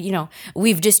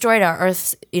we've destroyed our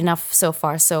earth enough so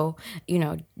far. So,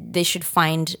 they should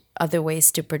find other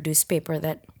ways to produce paper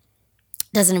that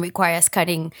doesn't require us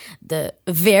cutting the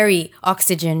very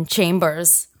oxygen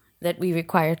chambers that we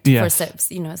require for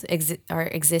our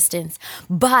existence.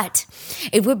 But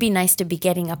it would be nice to be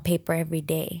getting a paper every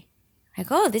day. Like,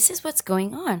 oh, this is what's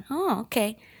going on. Oh,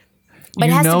 okay. But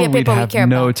it has to be a paper we care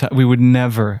about. We would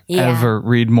never, ever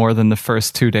read more than the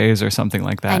first 2 days or something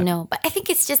like that. I know. But I think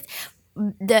it's just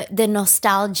the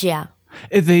nostalgia.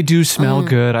 They do smell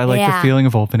good. I like the feeling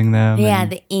of opening them. Yeah,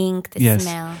 the ink, the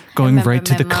smell. Going right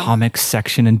to the comics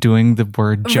section and doing the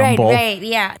word jumble. Right,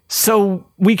 yeah. So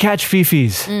we catch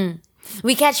fifis.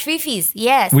 We catch fifis,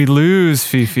 yes. We lose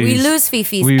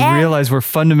fifis. We realize we're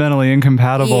fundamentally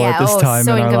incompatible at this time in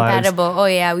our lives. So incompatible. Oh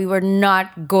yeah, we were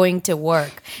not going to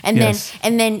work. And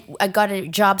then I got a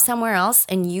job somewhere else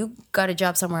and you got a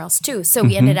job somewhere else too. So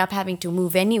we ended up having to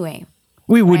move anyway.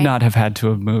 We would not have had to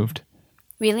have moved.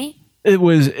 Really? It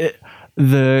was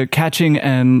the catching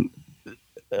and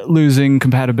losing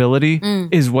compatibility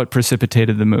is what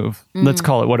precipitated the move. Let's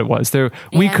call it what it was.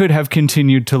 We could have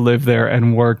continued to live there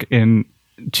and work in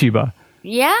Chiba.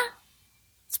 Yeah?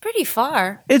 It's pretty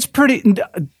far. It's pretty...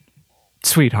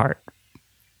 Sweetheart,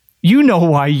 you know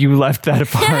why you left that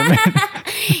apartment.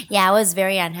 Yeah, I was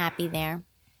very unhappy there.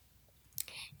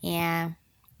 Yeah.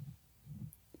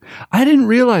 I didn't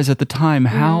realize at the time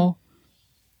how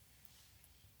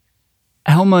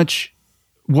much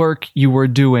work you were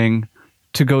doing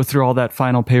to go through all that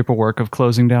final paperwork of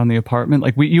closing down the apartment.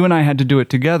 Like you and I had to do it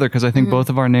together because I think both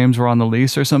of our names were on the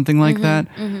lease or something like that.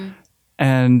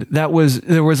 And there was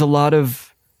a lot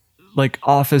of like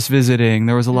office visiting.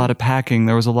 There was a lot of packing.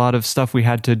 There was a lot of stuff we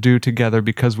had to do together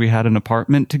because we had an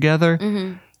apartment together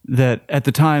that at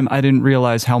the time I didn't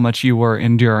realize how much you were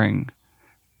enduring.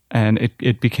 And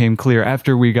it became clear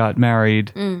after we got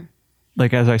married,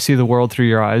 like as I see the world through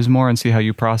your eyes more and see how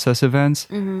you process events,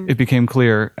 it became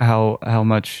clear how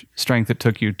much strength it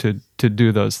took you to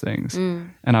do those things.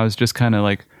 And I was just kind of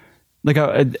like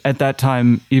at that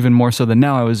time, even more so than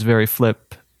now, I was very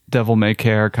flip, devil may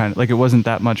care kind of like it wasn't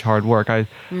that much hard work.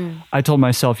 I told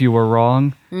myself you were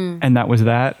wrong and that was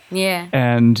that. Yeah.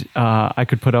 And I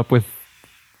could put up with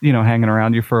hanging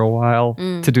around you for a while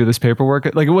to do this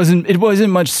paperwork. Like it wasn't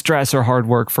much stress or hard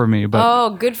work for me, but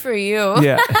oh, good for you.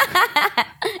 Yeah.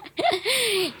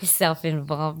 You're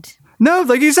self-involved. No,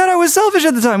 like you said, I was selfish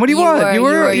at the time. What do you want? You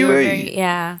were very,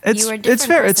 yeah. It's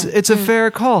fair. It's a fair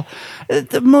call.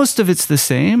 Most of it's the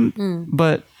same,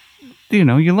 but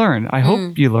you learn. I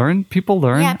hope you learn. People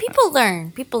learn. Yeah, people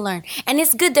learn. And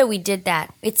it's good that we did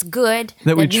that. It's good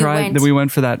that we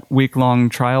went for that week-long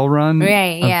trial run of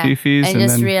fifis. I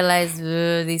just realized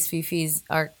these fifis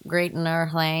are great in our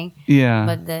playing. Yeah.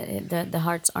 But the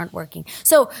hearts aren't working.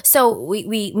 So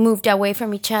we moved away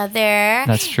from each other.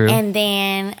 That's true. And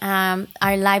then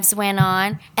our lives went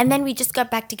on. And then we just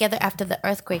got back together after the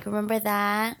earthquake. Remember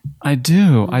that? I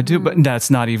do. But that's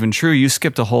not even true. You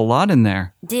skipped a whole lot in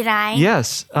there. Did I?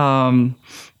 Yes.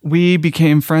 We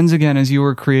became friends again as you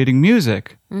were creating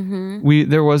music. Mm-hmm.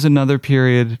 There was another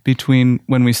period between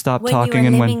when we stopped talking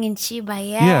and when living in Chiba.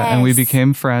 Yes. Yeah, and we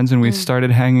became friends and we started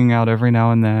hanging out every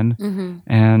now and then. Mm-hmm.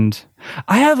 And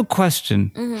I have a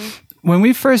question. Mm-hmm. When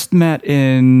we first met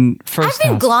in First I've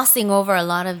been House, glossing over a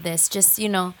lot of this, just,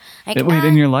 like... Wait,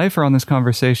 in your life or on this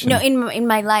conversation? No, in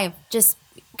my life, just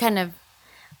kind of,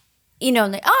 like,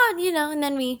 and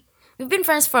then we've been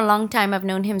friends for a long time. I've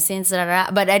known him since,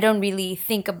 but I don't really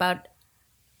think about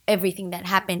everything that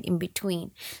happened in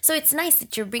between. So it's nice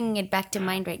that you're bringing it back to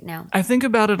mind right now. I think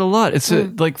about it a lot. It's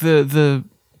like the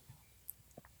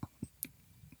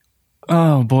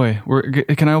oh boy,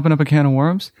 can I open up a can of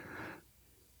worms?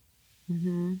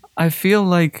 Mm-hmm. I feel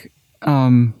like I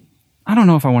don't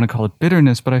know if I want to call it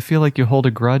bitterness, but I feel like you hold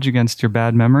a grudge against your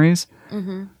bad memories.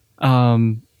 Mm-hmm.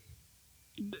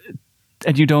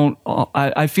 And you don't.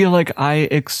 I feel like I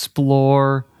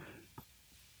explore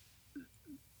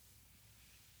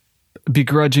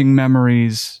begrudging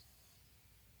memories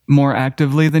more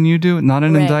actively than you do. Not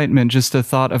an indictment, just a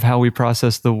thought of how we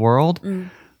process the world.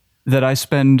 That I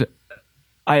spend.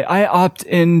 I opt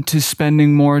into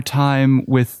spending more time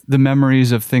with the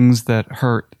memories of things that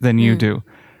hurt than you do.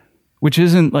 Which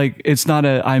isn't like, it's not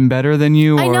I'm better than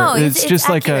you, or I know, it's just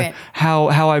accurate. like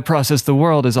how I process the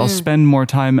world is I'll spend more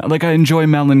time, like I enjoy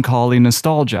melancholy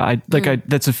nostalgia.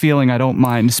 That's a feeling I don't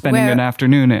mind spending an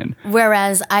afternoon in.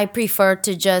 Whereas I prefer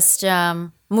to just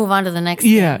move on to the next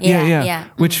thing. Yeah.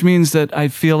 Which means that I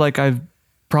feel like I've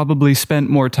probably spent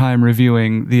more time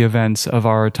reviewing the events of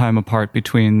our time apart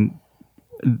between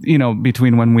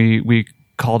when we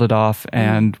called it off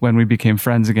and when we became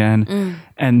friends again,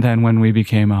 and then when we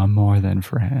became more than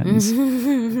friends.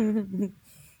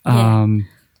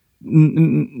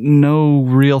 No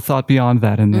real thought beyond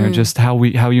that in there. Just how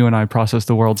you and I process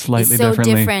the world slightly differently. It's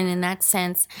so different in that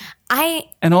sense.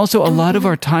 And also a lot of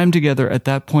our time together at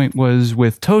that point was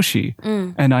with Toshi.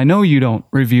 And I know you don't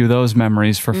review those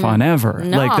memories for fun ever.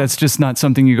 No. Like that's just not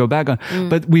something you go back on.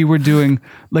 But we were doing,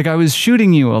 like I was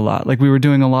shooting you a lot. Like we were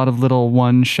doing a lot of little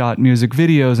one-shot music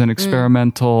videos and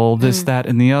experimental this, that,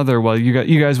 and the other. Well,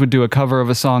 you guys would do a cover of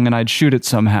a song and I'd shoot it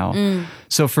somehow.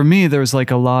 So for me, there was like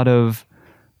a lot of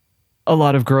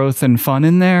growth and fun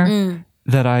in there.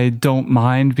 That I don't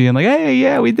mind being like, hey,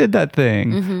 yeah, we did that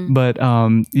thing. But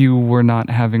you were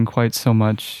not having quite so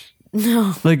much.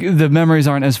 No. Like the memories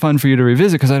aren't as fun for you to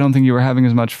revisit because I don't think you were having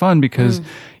as much fun because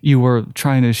you were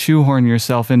trying to shoehorn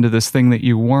yourself into this thing that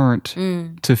you weren't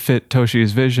to fit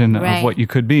Toshi's vision of what you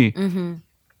could be. There's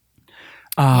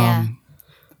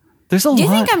a lot. Do you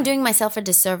think I'm doing myself a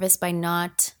disservice by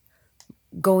not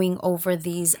going over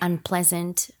these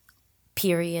unpleasant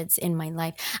periods in my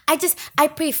life? I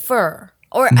prefer,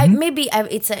 or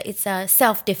it's a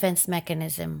self-defense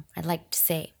mechanism, I'd like to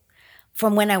say,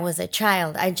 from when I was a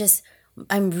child.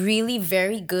 I'm really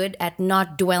very good at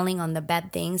not dwelling on the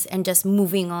bad things and just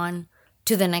moving on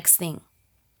to the next thing.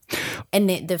 And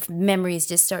the memories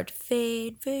just start to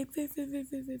fade.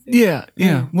 Yeah.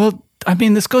 Well, I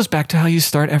mean, this goes back to how you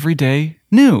start every day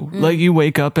new. Like you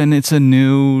wake up and it's a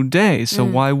new day. So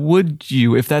why would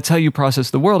you, if that's how you process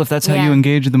the world, if that's how you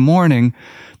engage the morning,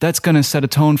 that's going to set a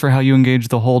tone for how you engage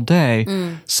the whole day.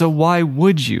 So why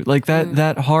would you? Like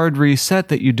that hard reset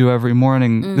that you do every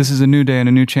morning, this is a new day and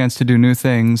a new chance to do new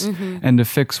things and to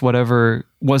fix whatever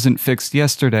wasn't fixed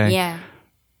yesterday. Yeah.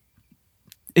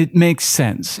 It makes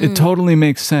sense. It totally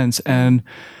makes sense. And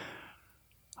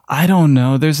I don't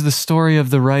know. There's the story of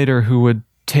the writer who would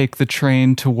take the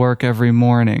train to work every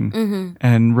morning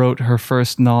and wrote her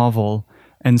first novel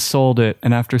and sold it.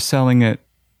 And after selling it,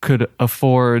 could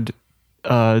afford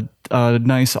a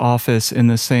nice office in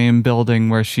the same building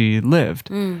where she lived.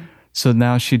 So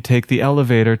now she'd take the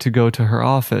elevator to go to her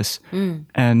office.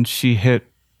 And she hit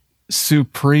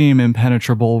supreme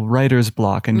impenetrable writer's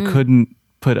block and couldn't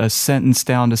put a sentence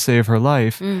down to save her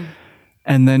life.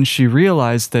 And then she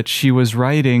realized that she was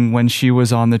writing when she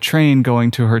was on the train going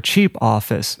to her cheap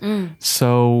office.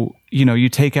 So, you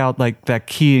take out like that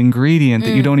key ingredient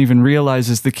that you don't even realize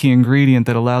is the key ingredient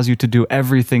that allows you to do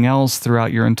everything else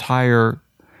throughout your entire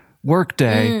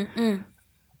workday.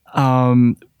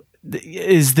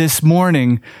 Is this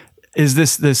morning is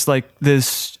this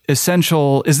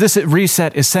essential, is this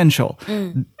reset essential?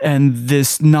 And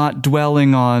this not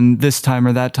dwelling on this time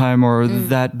or that time or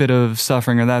that bit of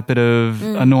suffering or that bit of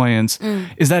annoyance,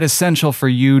 is that essential for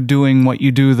you doing what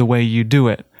you do the way you do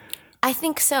it? I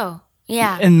think so.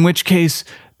 Yeah. In which case,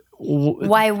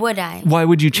 why would I? Why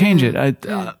would you change it?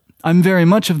 I'm very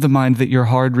much of the mind that your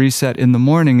hard reset in the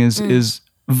morning is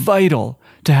vital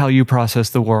to how you process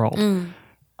the world.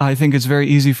 I think it's very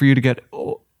easy for you to get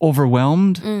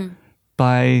overwhelmed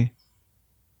by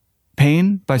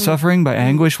pain, by suffering, by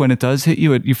anguish. When it does hit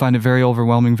you, you find it very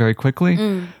overwhelming very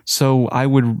quickly. So I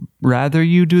would rather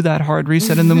you do that hard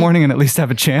reset in the morning and at least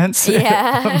have a chance of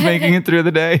making it through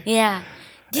the day. Yeah.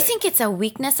 Do you think it's a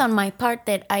weakness on my part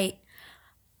that I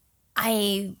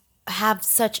have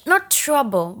such, not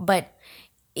trouble, but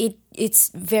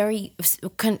it's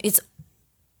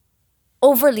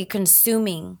overly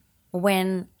consuming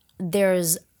when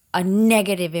there's a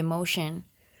negative emotion,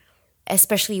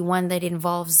 especially one that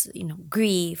involves,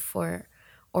 grief or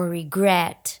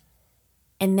regret.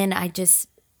 And then I just,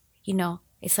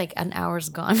 it's like an hour's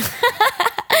gone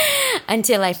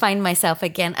until I find myself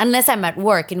again, unless I'm at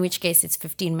work, in which case it's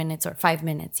 15 minutes or 5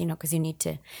 minutes, because you need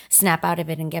to snap out of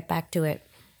it and get back to it.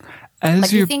 But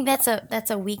do you think that's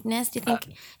a weakness? Do you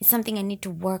think it's something I need to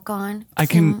work on? I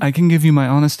can give you my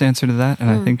honest answer to that,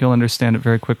 and I think you'll understand it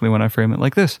very quickly when I frame it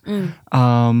like this.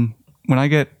 When I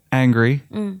get angry,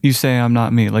 you say I'm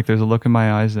not me. Like there's a look in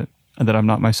my eyes that I'm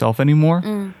not myself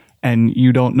anymore, and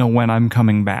you don't know when I'm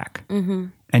coming back.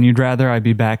 And you'd rather I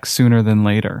be back sooner than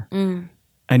later.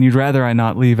 And you'd rather I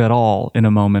not leave at all in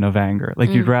a moment of anger.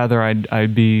 Like you'd rather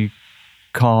I'd be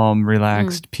calm,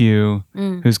 relaxed Pew,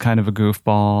 who's kind of a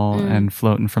goofball and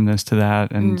floating from this to that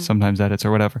and sometimes edits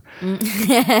or whatever.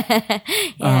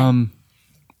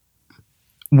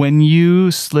 When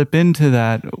you slip into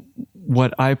that,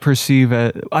 what I perceive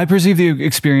the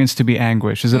experience to be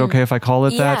anguish. Is it okay if I call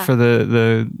it that for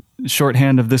the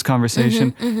shorthand of this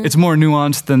conversation? It's more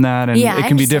nuanced than that, and it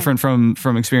can be different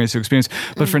from experience to experience.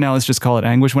 But for now, let's just call it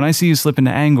anguish. When I see you slip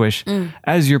into anguish,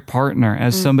 as your partner,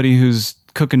 as somebody who's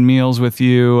cooking meals with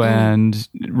you and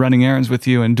running errands with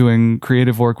you and doing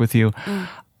creative work with you,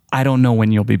 I don't know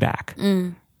when you'll be back.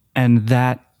 And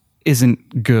that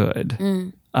isn't good.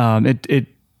 It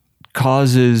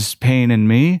causes pain in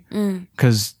me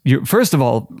because first of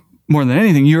all, more than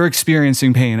anything, you're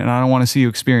experiencing pain, and I don't want to see you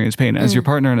experience pain. As your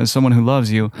partner and as someone who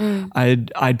loves you,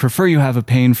 I'd prefer you have a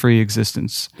pain-free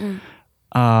existence.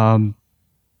 The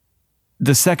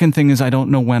second thing is I don't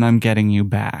know when I'm getting you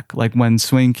back. Like when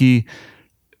Swinky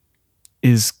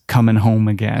is coming home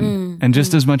again. And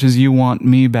just as much as you want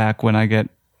me back when I get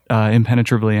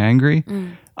impenetrably angry,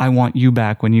 I want you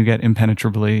back when you get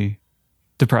impenetrably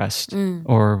depressed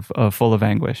or full of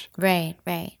anguish. Right.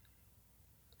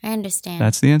 I understand.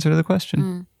 That's the answer to the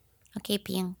question. Okay,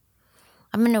 Ping.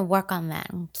 I'm going to work on that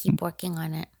and keep working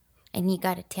on it. And you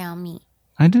got to tell me.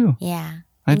 I do. Yeah.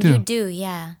 I do. You do,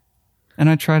 yeah. And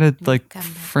I try to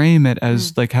frame it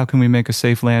as how can we make a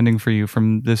safe landing for you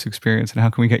from this experience, and how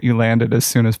can we get you landed as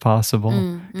soon as possible?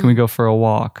 Can we go for a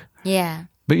walk? Yeah.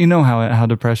 But you know how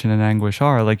depression and anguish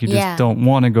are. Like you just don't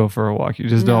want to go for a walk. You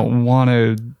just don't want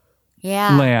to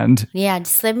land. Yeah,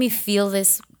 just let me feel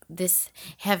this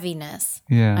heaviness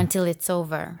until it's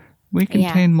over. We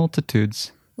contain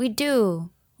multitudes. We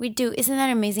do. Isn't that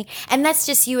amazing? And that's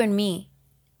just you and me.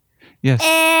 Yes.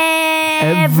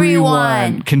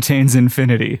 Everyone contains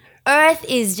infinity. Earth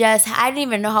is just, I don't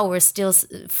even know how we're still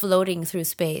floating through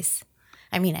space.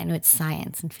 I mean, I know it's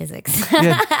science and physics.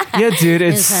 yeah, dude,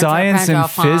 it's science and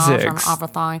physics.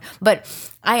 But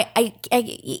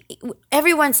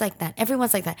everyone's like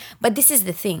that. But this is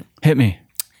the thing. Hit me.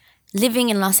 Living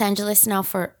in Los Angeles now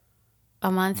for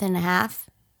a month and a half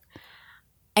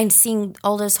and seeing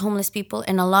all those homeless people,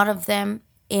 and a lot of them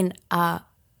in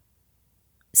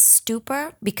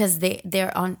stupor because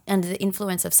they're under the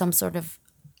influence of some sort of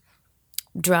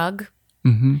drug.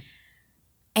 And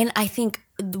I think,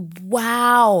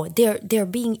 wow, they're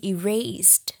being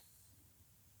erased.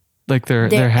 Like their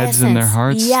heads essence, and their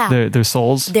hearts, their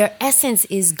souls. Their essence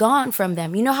is gone from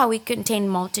them. You know how we contain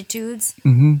multitudes?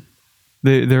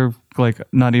 They're like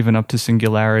not even up to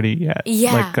singularity yet.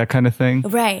 Yeah. Like that kind of thing.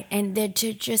 Right. And they're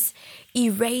just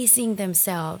erasing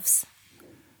themselves.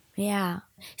 Yeah.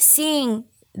 Seeing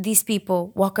these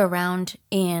people walk around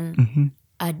in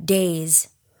a daze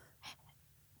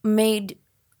made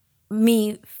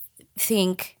me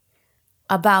think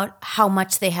about how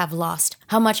much they have lost,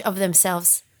 how much of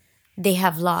themselves they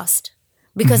have lost.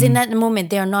 Because in that moment,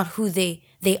 they are not who they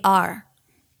are.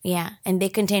 Yeah, and they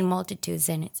contain multitudes,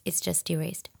 and it's just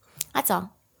erased. That's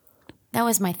all. That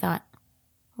was my thought.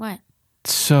 What?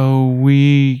 So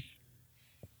we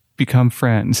become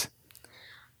friends.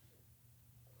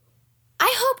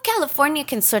 I hope California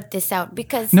can sort this out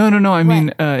because... No. I mean,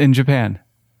 in Japan.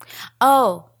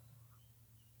 Oh.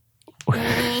 We're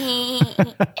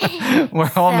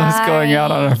almost going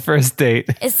out on our first date.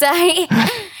 Sorry.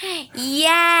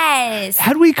 Yes.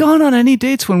 Had we gone on any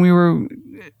dates when we were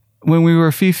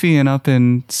Fifi-ing up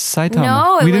in Saitama?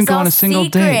 No, we didn't go on a single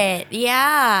date.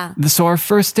 Yeah. So our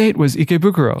first date was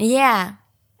Ikebukuro. Yeah.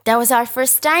 That was our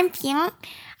first time, Pyong.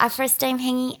 Our first time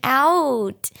hanging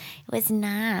out. It was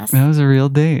nice. That was a real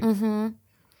date.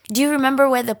 Do you remember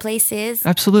where the place is?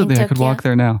 Absolutely. I could walk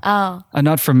there now. Oh.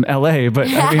 Not from LA, but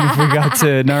I mean, if we got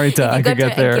to Narita, I could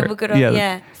get there.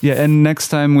 Yeah. And next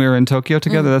time we're in Tokyo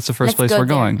together, that's the first place we're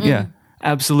going. Yeah.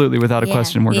 Absolutely. Without a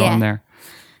question, we're going there.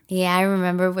 Yeah, I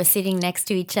remember we're sitting next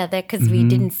to each other because we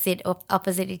didn't sit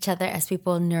opposite each other as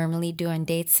people normally do on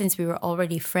dates since we were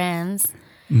already friends.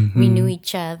 We knew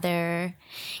each other.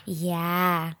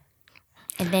 Yeah.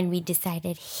 And then we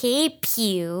decided, hey,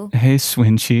 Pew. Hey,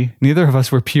 Swinky. Neither of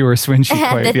us were pure Swinky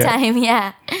quite At the yet. time,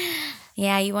 yeah.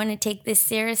 Yeah, you want to take this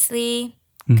seriously?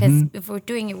 Because if we're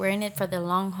doing it, we're in it for the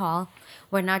long haul.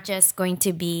 We're not just going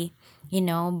to be,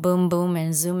 boom, boom,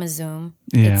 and zoom, a zoom.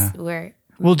 Yeah.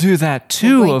 We'll do that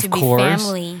too, we're of going to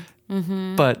course. Be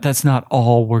family. But that's not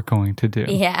all we're going to do.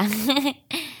 Yeah.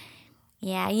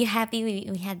 Yeah, you happy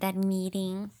we had that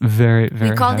meeting? Very,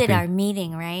 very We called happy. it our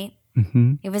meeting, right?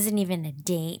 It wasn't even a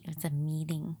date. It was a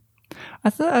meeting. I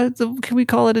thought, can we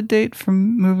call it a date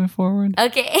from moving forward?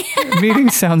 Okay. Meeting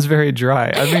sounds very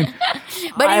dry. I mean,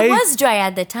 but it was dry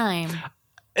at the time.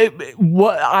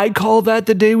 What I call that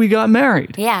the day we got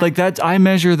married. Yeah. Like I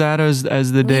measure that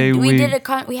as the day we had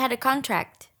a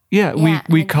contract. Yeah,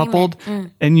 we coupled,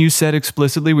 and you said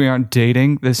explicitly we aren't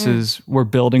dating. This is, we're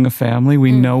building a family.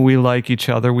 We know we like each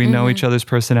other. We know each other's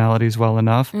personalities well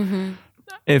enough.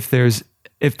 If there's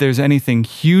anything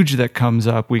huge that comes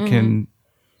up, we can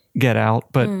get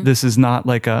out. But this is not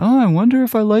like I wonder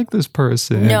if I like this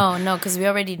person. No, because we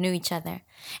already knew each other.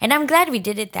 And I'm glad we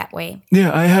did it that way.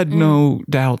 Yeah, I had no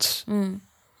doubts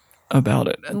about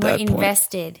it at that point. We're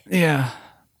invested. Yeah.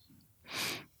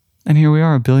 And here we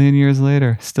are, 1 billion years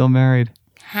later, still married.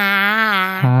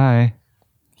 Hi.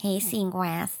 Hey,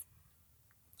 Singwass.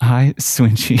 Hi,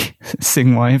 Swinky.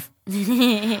 Sing wife.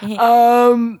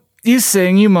 You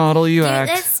sing, you model, you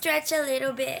act. Let's stretch a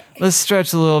little bit. Let's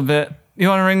stretch a little bit. You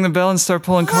want to ring the bell and start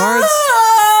pulling cards?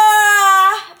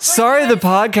 Sorry the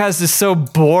podcast is so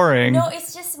boring. No,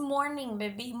 it's just morning,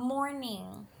 baby.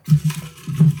 Morning.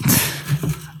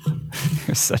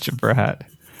 You're such a brat.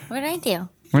 What did I do?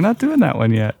 We're not doing that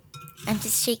one yet. I'm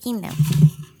just shaking them.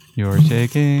 You're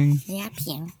shaking.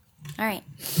 Yapping. All right.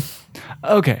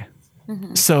 Okay.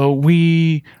 So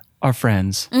we are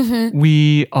friends.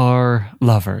 We are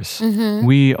lovers.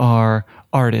 We are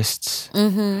artists.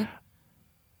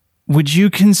 Would you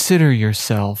consider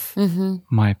yourself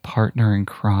my partner in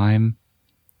crime?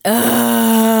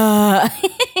 That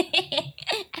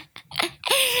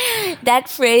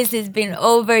phrase has been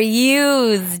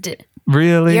overused.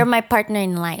 Really? You're my partner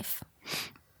in life.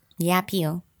 Yap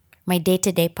you. My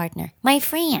day-to-day partner. My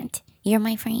friend. You're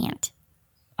my friend.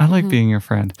 I like being your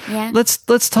friend. Yeah.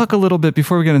 Let's talk a little bit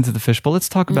before we get into the fishbowl. Let's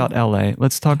talk about LA.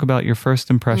 Let's talk about your first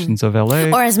impressions of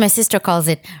LA. Or as my sister calls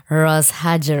it, Ros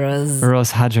Hajaros.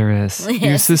 Ros Hajaris.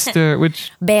 Your sister,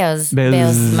 which? Beos,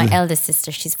 my eldest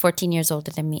sister. She's 14 years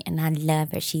older than me, and I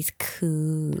love her. She's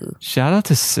cool. Shout out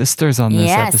to sisters on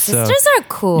this episode. Yeah, sisters are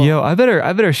cool. Yo, I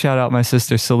better shout out my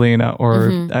sister Selena,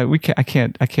 or I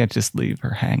can't just leave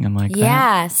her hanging like that.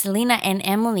 Yeah, Selena and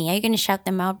Emily. Are you gonna shout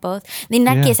them out both? In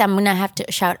that case, I'm gonna have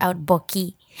to shout out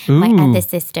Boki, my other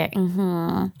sister.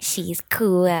 She's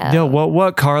cool. Yo,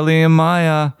 what? Carly and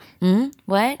Maya.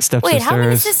 What? Stepsisters. Wait, how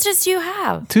many sisters do you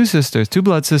have? 2 sisters, 2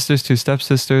 blood sisters, 2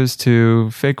 stepsisters,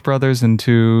 2 fake brothers, and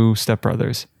 2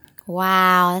 stepbrothers.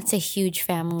 Wow, that's a huge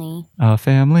family. A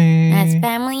family. That's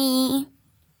family.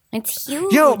 It's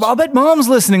huge. Yo, I'll bet mom's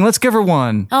listening. Let's give her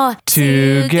one. Oh,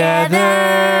 Together.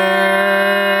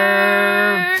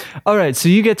 All right, so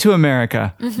you get to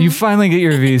America. You finally get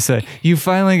your visa. You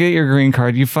finally get your green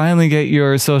card. You finally get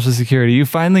your social security. You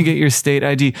finally get your state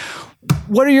ID.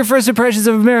 What are your first impressions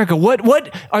of America? What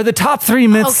are the top 3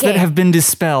 myths that have been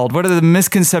dispelled? What are the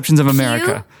misconceptions of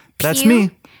America? That's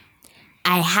me.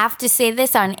 I have to say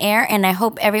this on air, and I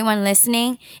hope everyone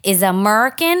listening is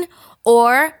American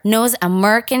or knows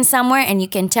American somewhere, and you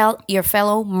can tell your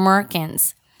fellow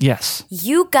Americans. Yes.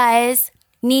 You guys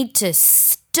need to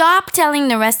stop telling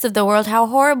the rest of the world how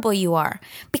horrible you are,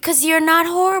 because you're not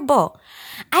horrible.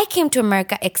 I came to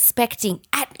America expecting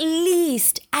at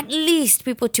least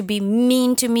people to be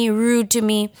mean to me, rude to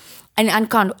me, and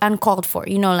uncalled for,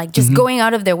 like just going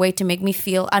out of their way to make me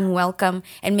feel unwelcome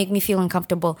and make me feel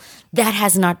uncomfortable. That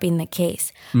has not been the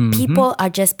case. People are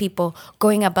just people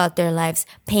going about their lives,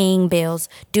 paying bills,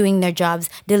 doing their jobs,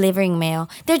 delivering mail.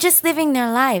 They're just living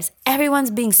their lives. Everyone's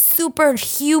being super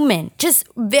human, just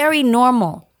very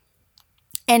normal.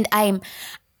 And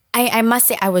I must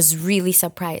say, I was really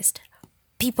surprised.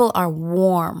 People are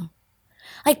warm.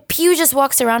 Like, Pew just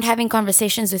walks around having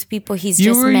conversations with people he's just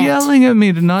met. You were yelling at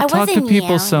me to not talk to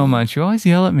people so much. You always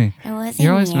yell at me.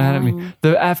 You're always mad at me.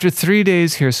 After 3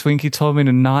 days here, Swinky told me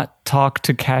to not talk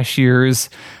to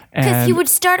cashiers. Because he would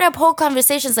start up whole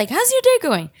conversations like, how's your day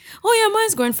going? Oh, yeah,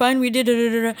 mine's going fine. We did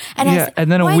it.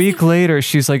 And then a week later,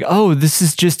 she's like, oh, this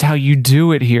is just how you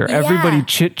do it here. Everybody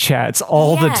chit-chats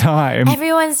all the time.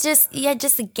 Everyone's just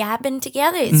gabbing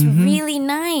together. It's really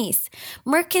nice.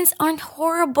 Merkins aren't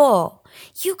horrible.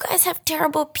 You guys have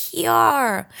terrible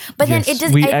PR. But then it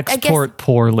just... We export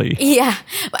poorly. Yeah.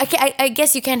 I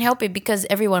guess you can't help it because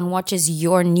everyone watches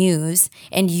your news,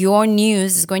 and your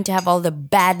news is going to have all the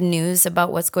bad news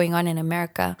about what's going on in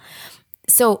America.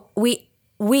 So we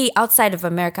outside of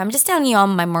America, I'm just telling you, all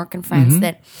my American friends,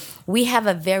 that we have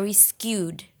a very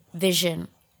skewed vision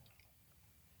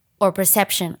or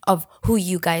perception of who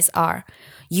you guys are.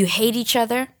 You hate each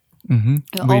other. You're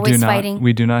always fighting.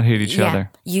 We do not hate each other.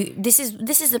 This is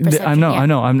the perception. I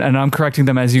know. I'm correcting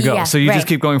them as you go. So you just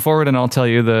keep going forward, and I'll tell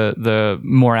you the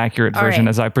more accurate version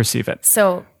as I perceive it.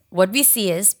 So what we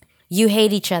see is you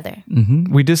hate each other.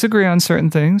 We disagree on certain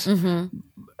things.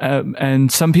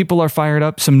 And some people are fired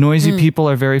up. Some noisy people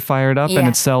are very fired up, and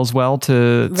it sells well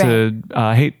to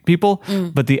hate people.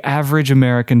 But the average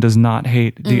American does not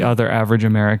hate the other average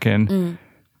American.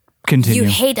 Continue. You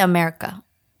hate America.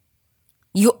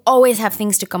 You always have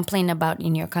things to complain about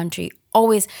in your country.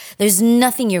 Always. There's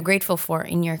nothing you're grateful for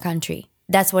in your country.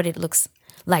 That's what it looks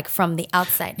like from the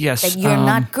outside. Yes. That you're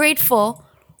not grateful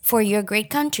for your great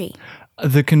country.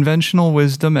 The conventional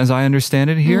wisdom, as I understand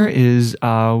it here, is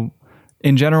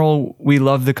in general, we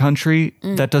love the country.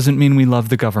 That doesn't mean we love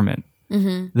the government.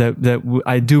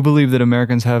 I do believe that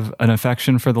Americans have an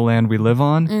affection for the land we live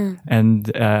on,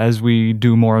 and as we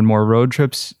do more and more road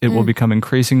trips, it will become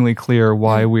increasingly clear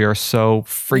why we are so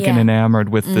freaking enamored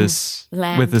with this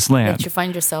land that you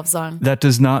find yourselves on. That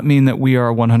does not mean that we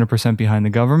are 100% behind the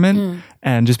government,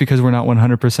 and just because we're not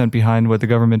 100% behind what the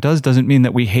government doesn't mean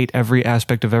that we hate every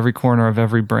aspect of every corner of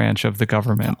every branch of the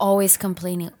government. Always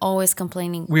complaining.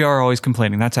 We are always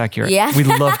complaining. That's accurate. Yeah. We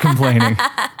love complaining.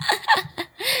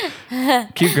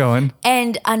 Keep going.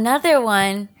 And another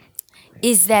one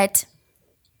is that,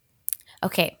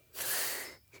 okay.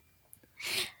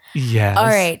 Yes. All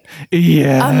right.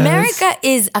 Yes. America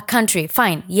is a country.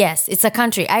 Fine. Yes, it's a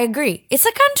country. I agree. It's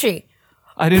a country.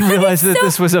 I didn't realize that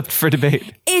this was up for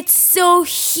debate. It's so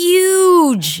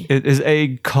huge. It is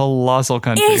a colossal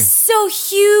country. It's so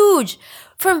huge.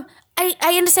 I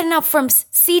understand now, from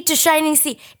sea to shining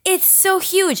sea. It's so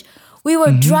huge. We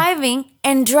were driving,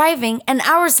 and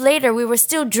hours later we were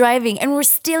still driving, and we're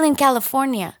still in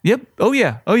California. Yep. Oh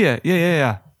yeah.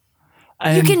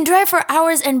 And you can drive for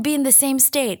hours and be in the same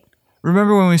state.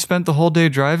 Remember when we spent the whole day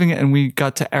driving and we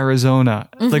got to Arizona?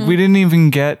 Like, we didn't even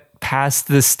get past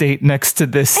the state next to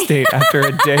this state after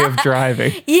a day of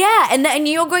driving. Yeah, and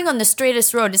you're going on the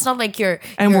straightest road. It's not like you're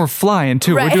we're flying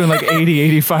too. Right. We're doing like 80,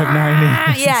 85,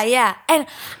 90. Yeah. And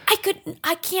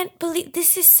I can't believe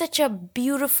this is such a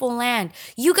beautiful land.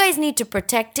 You guys need to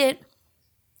protect it.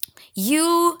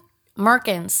 You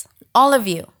Merkins, all of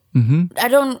you.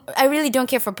 I really don't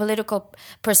care for political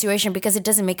persuasion because it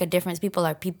doesn't make a difference. People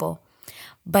are people.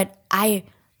 But I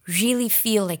really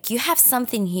feel like you have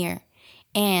something here.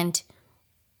 And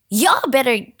y'all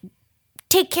better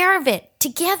take care of it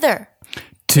together.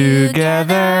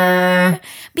 Together.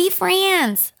 Be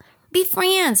friends.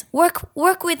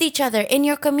 Work with each other in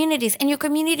your communities. And your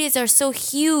communities are so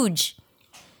huge.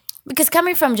 Because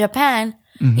coming from Japan,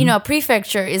 a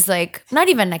prefecture is like not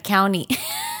even a county.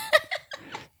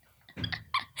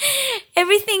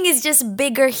 Everything is just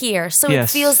bigger here. So it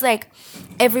feels like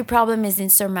every problem is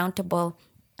insurmountable.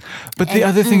 But the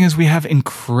other thing is we have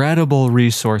incredible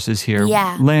resources here.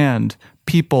 Yeah. Land,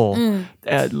 people,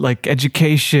 like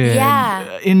education,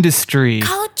 industry.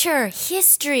 Culture,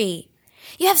 history.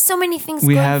 You have so many things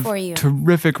going for you. We have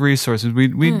terrific resources.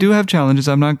 We do have challenges.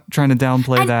 I'm not trying to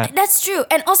downplay that. That's true.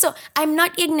 And also, I'm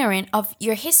not ignorant of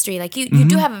your history. Like, you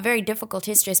do have a very difficult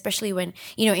history, especially when,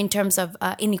 in terms of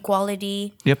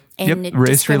inequality. And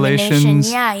race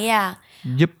relations. Yeah.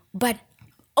 Yep. But,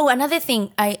 another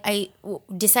thing I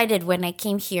decided when I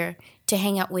came here to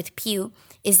hang out with Pew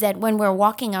is that when we're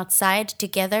walking outside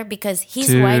together, because he's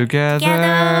white,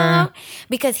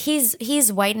 because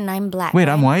he's white and I'm black. Wait,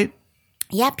 right? I'm white?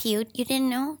 Yeah, Pew, you didn't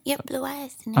know? You have blue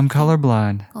eyes. I'm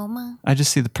colorblind. Oh, I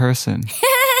just see the person.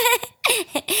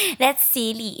 That's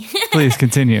silly. Please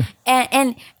continue.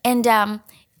 And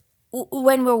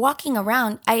when we're walking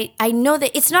around, I know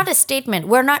that it's not a statement.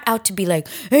 We're not out to be like,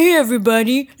 hey,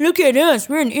 everybody, look at us.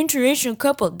 We're an interracial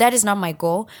couple. That is not my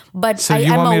goal. But So I'm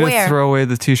you want me aware. to throw away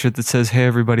the T-shirt that says, hey,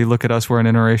 everybody, look at us. We're an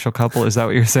interracial couple? Is that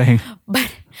what you're saying?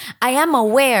 But I am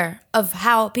aware of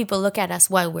how people look at us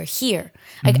while we're here.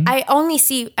 Like I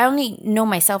only know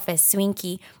myself as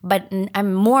Swinky, but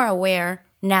I'm more aware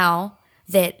now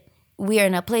that we are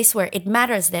in a place where it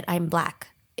matters that I'm black.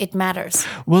 It matters.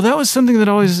 Well, that was something that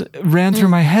always ran through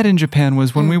my head in Japan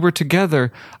was when we were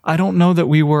together, I don't know that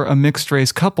we were a mixed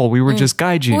race couple. We were just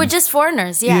gaijin. We were just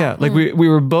foreigners, yeah. Yeah, like we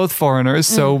were both foreigners,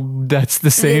 so that's the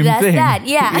same thing. That's that,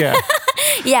 yeah. Yeah.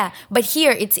 Yeah, but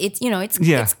here it's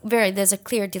very, there's a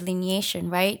clear delineation,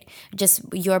 right? Just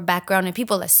your background, and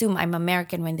people assume I'm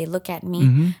American when they look at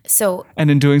me. So,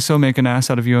 and in doing so, make an ass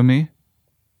out of you and me?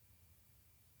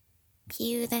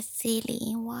 Pew, that's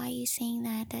silly. Why are you saying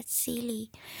that? That's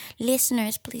silly.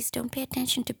 Listeners, please don't pay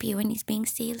attention to Pew when he's being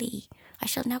silly. I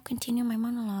shall now continue my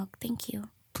monologue. Thank you.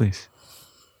 Please.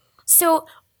 So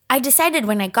I decided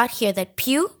when I got here that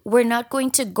Pew, we're not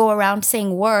going to go around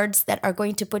saying words that are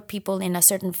going to put people in a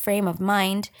certain frame of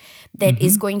mind that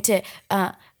is going to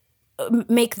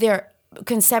make their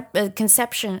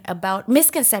misconceptions about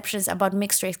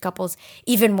mixed race couples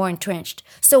even more entrenched.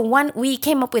 So we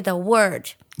came up with a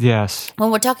word. Yes.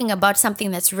 When we're talking about something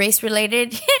that's race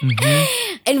related,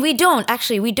 and we don't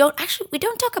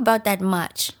talk about that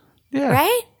much. Yeah.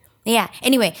 Right? Yeah.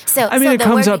 Anyway, so I mean, so it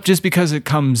comes up just because it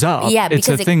comes up. Yeah, it's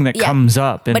a because thing that comes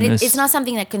up. But it's not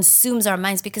something that consumes our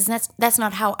minds because that's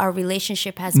not how our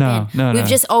relationship has been. No, We've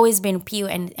just always been Pew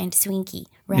and Swinky,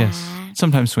 right? Yes.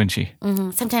 Sometimes Swinchy.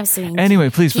 Sometimes Swinky.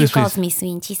 Anyway, please. He calls me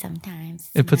Swinchy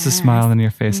sometimes. It puts a smile on your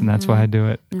face, and that's why I do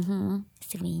it.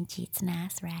 Swinchy, it's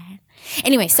nice, right?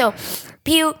 Anyway, so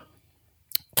Pew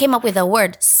came up with a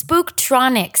word,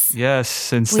 spooktronics.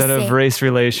 Yes, instead of race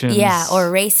relations. Yeah, or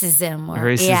racism.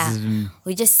 Racism. Yeah.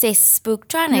 We just say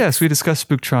spooktronics. Yes, we discuss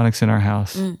spooktronics in our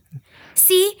house.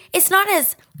 See, it's not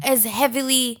as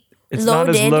heavily It's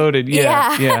loaded. not as loaded.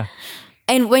 Yeah.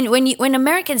 And when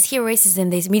Americans hear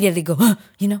racism, they immediately go, huh,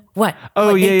 what?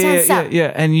 Oh, what?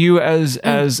 Yeah. And you as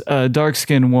a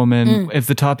dark-skinned woman, if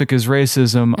the topic is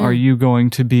racism,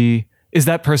 is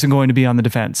that person going to be on the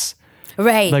defense?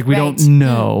 Right. Like we don't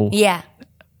know. Yeah.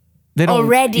 They don't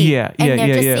already. Yeah. And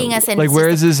they're just seeing us and like where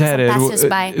is this headed?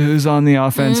 Who's on the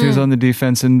offense? Who's on the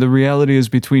defense? And the reality is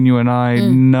between you and I,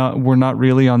 we're not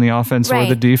really on the offense or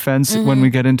the defense when we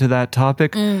get into that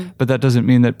topic. But that doesn't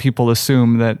mean that people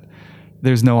assume that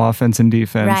there's no offense and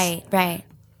defense. Right.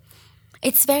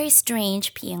 It's very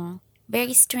strange, Ping.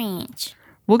 Very strange.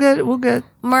 We'll get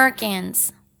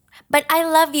Merkins. But I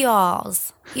love you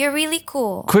alls. You're really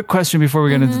cool. Quick question before we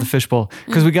get into the fishbowl,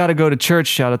 because we got to go to church.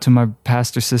 Shout out to my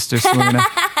pastor sister, Selena.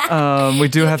 We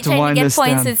do have to wind this down.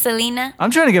 Trying to get points with Selena?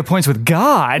 I'm trying to get points with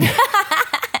God.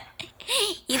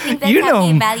 You think that's how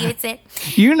he evaluates it?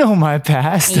 You know my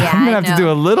past. Yeah, I'm going to have to do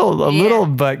a little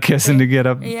butt kissing to get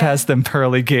up past them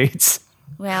pearly gates.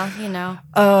 Well, it's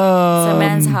a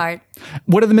man's heart.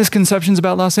 What are the misconceptions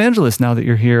about Los Angeles now that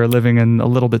you're here, living and a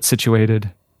little bit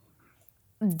situated?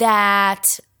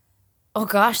 That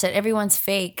everyone's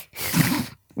fake.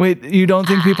 Wait, you don't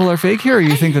think people are fake here, or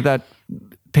you think that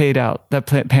panned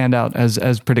out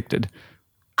as predicted?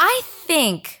 I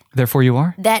think. Therefore you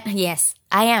are? Yes,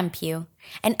 I am, Pew.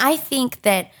 And I think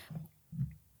that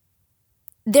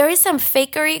there is some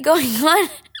fakery going on.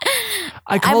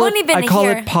 I call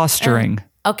it posturing.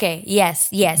 Okay, yes.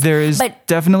 There is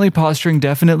definitely posturing,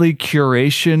 definitely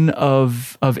curation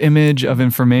of image, of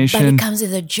information. But it comes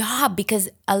with a job because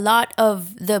a lot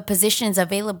of the positions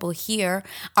available here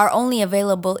are only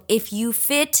available if you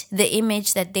fit the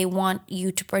image that they want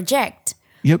you to project.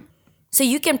 Yep. So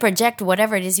you can project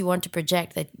whatever it is you want to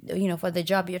project that, for the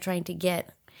job you're trying to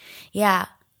get. Yeah.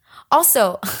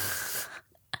 Also,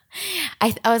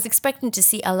 I was expecting to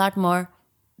see a lot more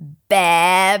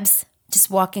babs just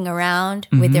walking around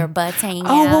with their butts hanging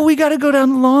out. Oh, well, we got to go down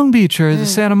to Long Beach or the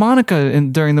Santa Monica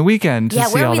during the weekend to see all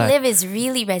that. Yeah, where we live is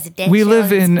really residential. We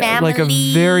live in like a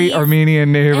very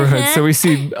Armenian neighborhood, so we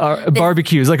see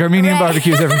barbecues, like Armenian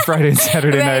barbecues every Friday and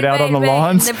Saturday night out on the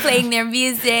lawns. They're playing their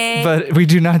music. But we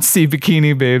do not see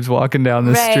bikini babes walking down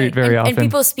the street very often. And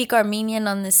people speak Armenian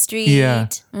on the street. Yeah.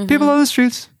 People on the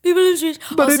streets. People in the streets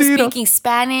also speaking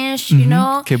Spanish, you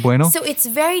know? Que bueno. So it's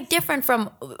very different from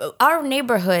our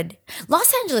neighborhood.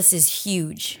 Los Angeles is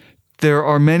huge. There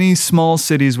are many small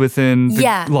cities within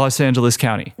Los Angeles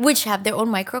County. Which have their own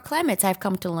microclimates, I've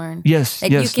come to learn. Yes,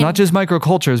 yes. Not just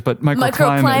microcultures, but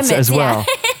microclimates as well.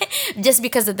 Just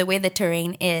because of the way the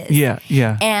terrain is. Yeah,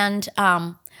 yeah. And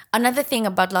another thing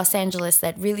about Los Angeles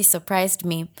that really surprised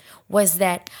me was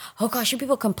that, oh gosh, you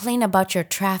people complain about your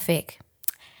traffic.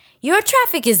 Your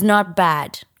traffic is not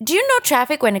bad. Do you know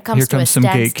traffic when it comes to a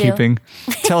standstill? Here comes some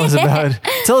gatekeeping.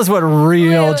 Tell us what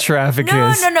real traffic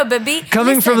is. No, baby.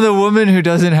 Coming from the woman who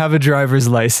doesn't have a driver's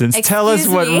license, tell us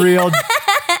what real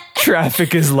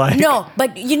traffic is like. No,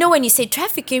 but you know when you say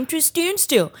traffic came to a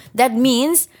standstill, that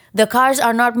means the cars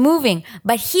are not moving.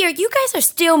 But here, you guys are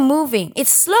still moving.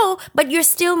 It's slow, but you're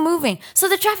still moving. So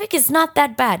the traffic is not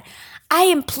that bad. I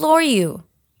implore you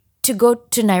to go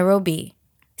to Nairobi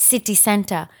city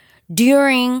center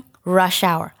during rush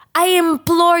hour. I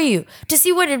implore you to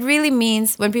see what it really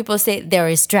means when people say there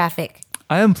is traffic.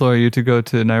 I implore you to go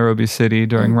to Nairobi City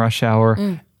during rush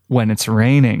hour when it's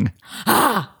raining.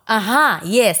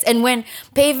 Yes. And when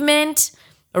pavement,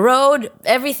 road,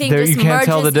 everything there, just you can't merges.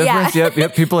 tell the difference. Yeah.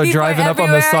 Yep. People are driving up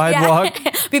on the sidewalk.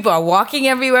 Yeah. People are walking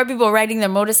everywhere. People are riding their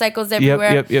motorcycles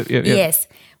everywhere. Yep. Yes.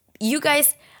 You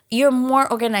guys, you're more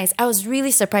organized. I was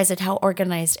really surprised at how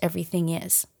organized everything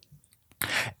is.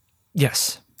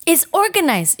 Yes. It's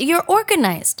organized. You're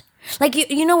organized. Like,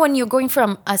 you know, when you're going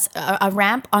from a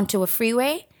ramp onto a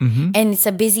freeway and it's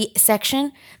a busy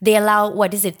section, they allow,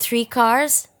 3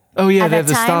 cars? Oh, yeah, they have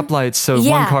the stoplights, so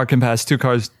one car can pass 2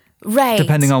 cars,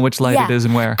 depending on which light it is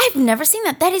and where. I've never seen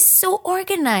that. That is so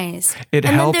organized. It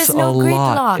helps a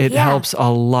lot. It helps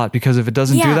a lot, because if it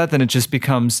doesn't do that, then it just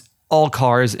becomes all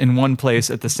cars in one place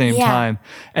at the same time,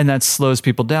 and that slows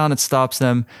people down. It stops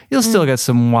them. You'll still get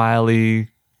some wily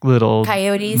little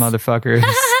coyotes, motherfuckers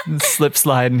slip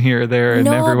sliding here, there, and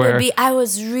everywhere. No, baby, I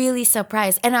was really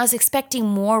surprised, and I was expecting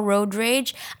more road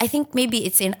rage. I think maybe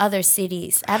it's in other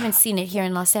cities. I haven't seen it here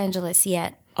in Los Angeles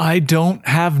yet. I don't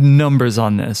have numbers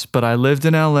on this, but I lived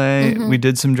in LA. We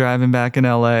did some driving back in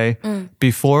LA.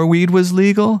 Before weed was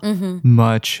legal,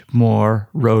 much more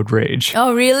road rage.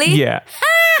 Oh, really? Yeah.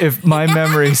 If my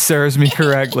memory serves me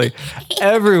correctly,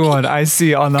 everyone I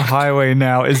see on the highway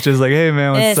now is just like, hey,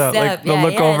 man, what's up? Like, they'll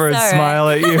look over and smile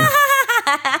at you.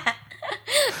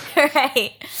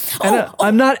 Right. And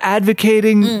I'm not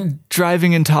advocating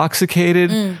driving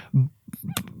intoxicated,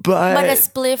 but a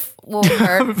spliff will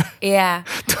hurt. Yeah.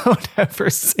 Don't ever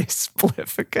say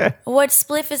spliff again. What,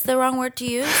 spliff is the wrong word to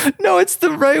use? No, it's the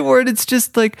right word. It's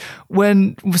just like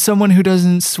when someone who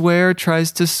doesn't swear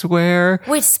tries to swear.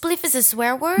 Wait, spliff is a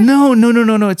swear word? No.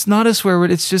 It's not a swear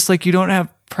word. It's just like you don't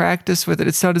have practice with it.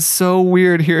 It sounded so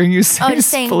weird hearing you say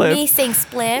spliff. Me saying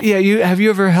spliff? Yeah, have you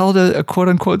ever held a quote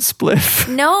unquote spliff?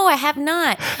 No, I have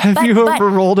not. Have you ever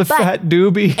rolled a fat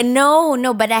doobie?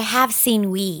 No, but I have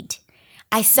seen weed.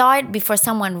 I saw it before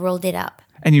someone rolled it up.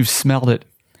 And you've smelled it.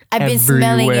 I've been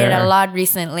smelling it a lot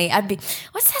recently.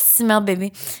 What's that smell,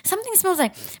 baby? Something smells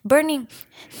like burning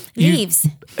leaves.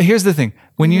 Here's the thing.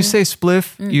 When you say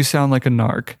spliff, you sound like a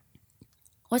narc.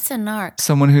 What's a narc?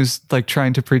 Someone who's like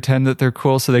trying to pretend that they're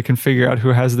cool so they can figure out who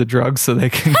has the drugs so they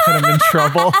can get them in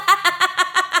trouble.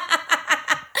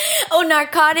 Oh,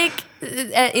 narcotic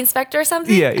inspector or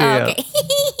something? Yeah. Okay.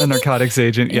 A narcotics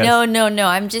agent, yes. No.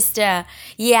 I'm just,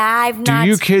 I've not. Do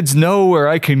you kids know where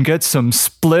I can get some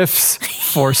spliffs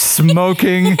for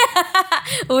smoking?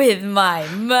 With my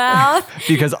mouth.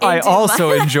 Because I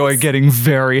also enjoy getting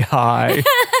very high.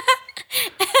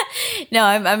 No,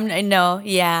 I'm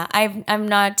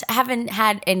not, I haven't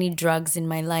had any drugs in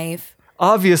my life.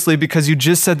 Obviously, because you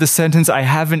just said the sentence, I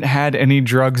haven't had any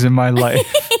drugs in my life.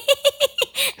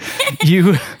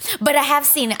 But I have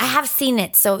seen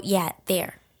it. So yeah,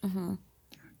 there. Mm-hmm.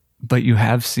 But you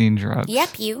have seen drugs. Yep,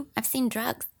 I've seen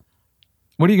drugs.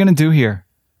 What are you going to do here?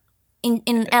 In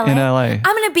LA? In LA. I'm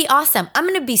going to be awesome. I'm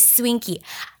going to be Swinky.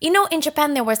 You know, in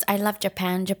Japan, I love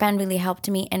Japan. Japan really helped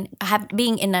me. And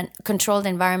being in a controlled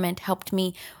environment helped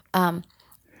me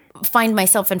find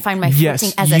myself and find my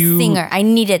footing as a singer. I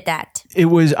needed that. It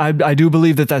was, I do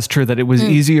believe that that's true, that it was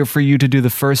easier for you to do the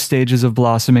first stages of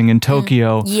blossoming in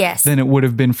Tokyo than it would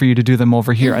have been for you to do them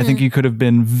over here. I think you could have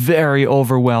been very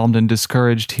overwhelmed and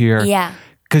discouraged here. Yeah.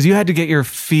 Because you had to get your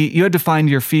feet, you had to find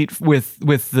your feet with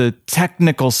the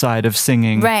technical side of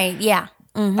singing. Right, yeah.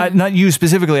 Mm-hmm. Not you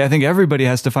specifically. I think everybody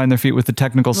has to find their feet with the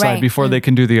technical side before they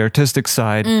can do the artistic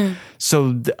side.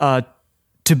 So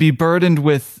to be burdened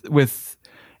with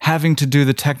having to do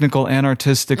the technical and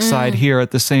artistic side here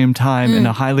at the same time in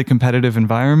a highly competitive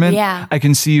environment, I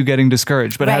can see you getting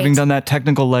discouraged. But having done that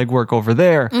technical legwork over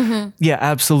there, yeah,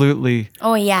 absolutely.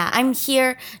 Oh yeah, I'm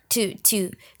here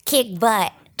to kick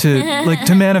butt.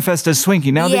 to manifest as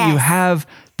Swinky. Now that you have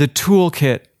the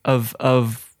toolkit of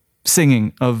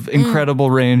singing, of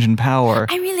incredible range and power.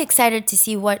 I'm really excited to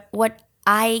see what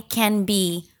I can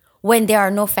be when there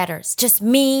are no fetters. Just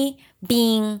me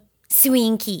being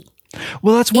Swinky.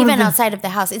 Well, that's one even outside of the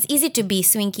house. It's easy to be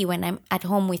Swinky when I'm at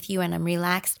home with you and I'm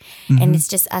relaxed and it's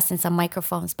just us and some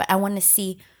microphones. But I want to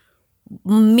see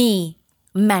me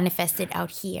manifested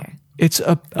out here. It's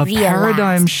a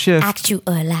paradigm shift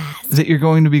that you're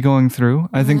going to be going through.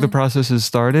 I think the process has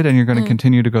started and you're going to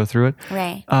continue to go through it.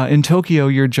 Right. In Tokyo,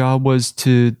 your job was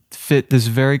to fit this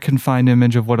very confined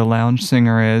image of what a lounge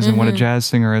singer is and what a jazz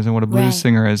singer is and what a blues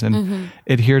singer is and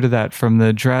adhere to that, from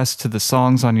the dress to the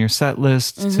songs on your set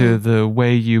list to the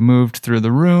way you moved through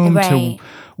the room to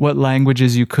what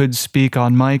languages you could speak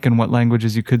on mic and what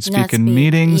languages you could speak in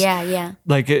meetings. Yeah.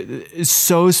 Like it's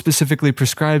so specifically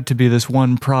prescribed to be this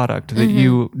one product that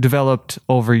you developed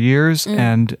over years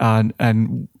and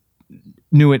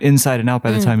knew it inside and out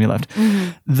by the time you left.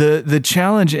 The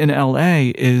challenge in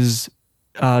LA is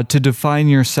to define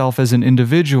yourself as an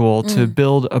individual, to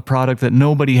build a product that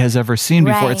nobody has ever seen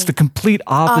before. Right. It's the complete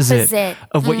opposite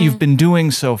of what you've been doing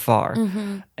so far.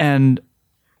 And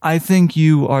I think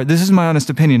you are, this is my honest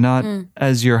opinion, not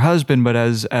as your husband, but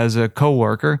as a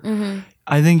coworker.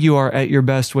 I think you are at your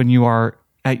best when you are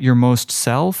at your most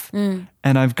self. And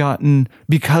I've gotten,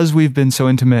 because we've been so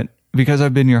intimate, because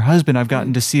I've been your husband, I've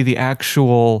gotten to see the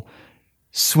actual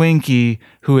Swinky,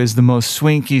 who is the most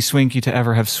Swinky to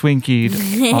ever have swinkied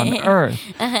on earth.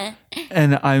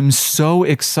 And I'm so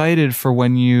excited for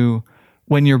when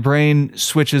your brain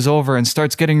switches over and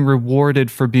starts getting rewarded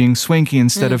for being Swinky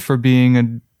instead of for being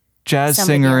a jazz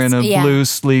singer in a blue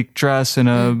sleek dress in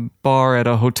a bar at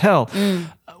a hotel.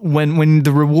 When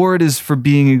the reward is for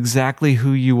being exactly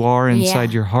who you are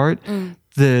inside your heart,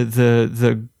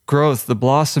 the growth, the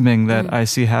blossoming that I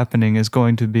see happening is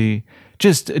going to be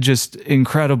just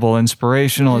incredible,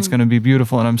 inspirational. It's going to be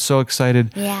beautiful, and I'm so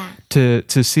excited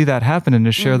to see that happen and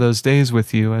to share those days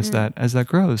with you as that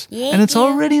grows. And it's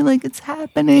already like it's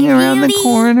happening around the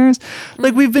corners.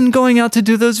 Like we've been going out to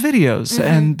do those videos,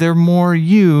 and they're more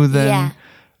you than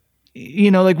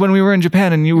like when we were in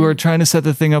Japan and you were trying to set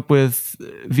the thing up with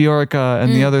Viorica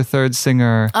and the other third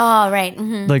singer. Oh, right.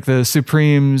 Like the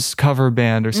Supremes cover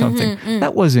band or something.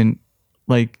 That wasn't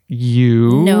like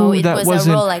you. No, it that was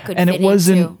a role I could and fit it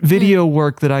wasn't into. video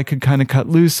work that I could kind of cut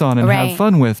loose on and have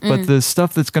fun with. But the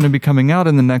stuff that's going to be coming out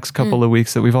in the next couple of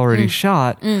weeks that we've already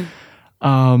shot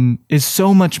is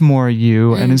so much more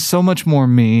you and is so much more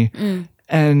me.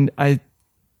 And I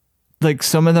like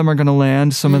some of them are going to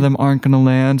land, some of them aren't going to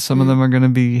land, some of them are going to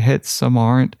be hits, some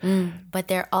aren't. But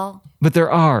they're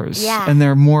ours. Yeah. And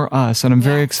they're more us. And I'm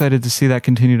very excited to see that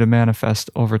continue to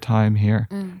manifest over time here.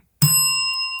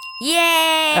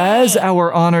 Yay! As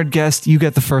our honored guest, you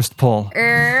get the first pull.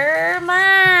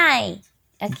 My.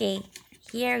 Okay.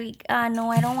 Here we go.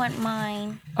 No, I don't want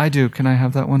mine. I do. Can I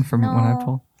have that one from when I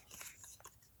pull?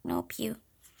 Nope, you.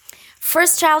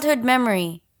 First childhood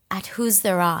memory at Who's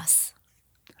the Ross?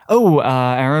 Oh,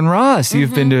 Aaron Ross.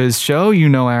 You've been to his show. You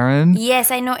know Aaron. Yes,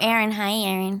 I know Aaron. Hi,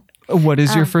 Aaron. What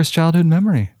is your first childhood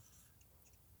memory?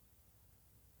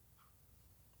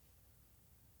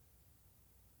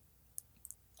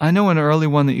 I know an early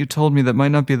one that you told me that might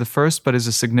not be the first, but is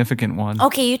a significant one.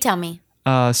 Okay, you tell me.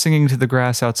 Singing to the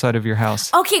grass outside of your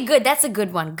house. Okay, good. That's a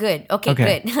good one. Good. Okay.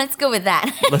 Good. Let's go with that.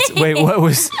 Wait, what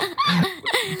was...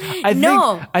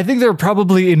 I think there are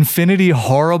probably infinity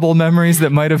horrible memories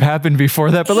that might have happened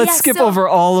before that, but let's skip over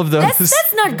all of those.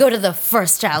 Let's not go to the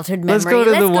first childhood memory. Let's go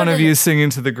to the one of you singing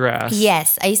to the grass.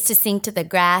 Yes, I used to sing to the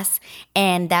grass,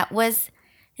 and that was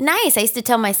nice. I used to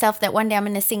tell myself that one day I'm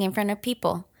going to sing in front of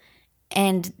people.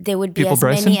 And there would be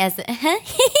many as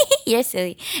you're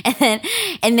silly,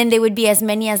 and then there would be as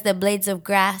many as the blades of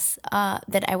grass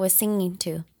that I was singing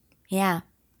to, and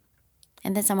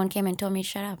then someone came and told me to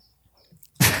shut up.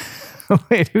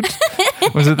 Wait,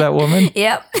 was it that woman?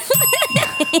 Yep.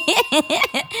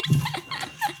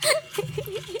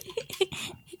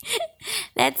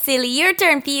 That's silly. Your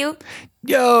turn, Pew.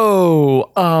 Yo,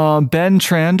 Ben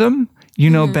Trandom. You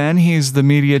know Ben, he's the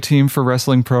media team for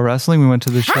Wrestling Pro Wrestling. We went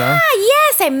to the show.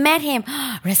 Yes, I met him.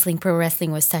 Wrestling Pro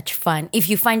Wrestling was such fun. If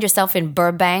you find yourself in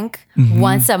Burbank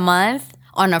once a month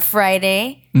on a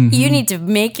Friday, you need to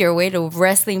make your way to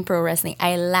Wrestling Pro Wrestling.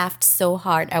 I laughed so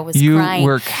hard. I was crying. You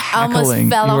were cackling. I almost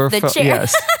fell off the chair.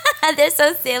 Yes. They're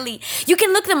so silly. You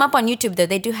can look them up on YouTube, though.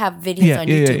 They do have videos on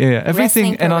YouTube. Yeah.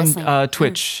 Everything. Wrestling, pro and wrestling. on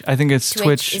Twitch. I think it's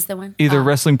Twitch. is the one? Either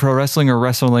Wrestling Pro Wrestling or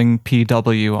Wrestling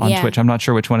PW on Twitch. I'm not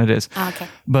sure which one it is. Okay.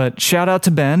 But shout out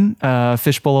to Ben,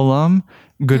 Fishbowl alum,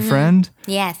 good friend.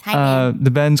 Yes. Hi, Ben.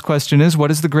 The Ben's question is,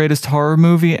 what is the greatest horror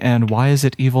movie and why is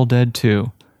it Evil Dead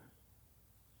 2?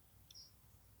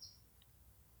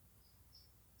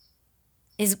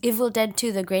 Is Evil Dead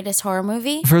 2 the greatest horror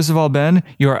movie? First of all, Ben,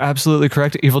 you are absolutely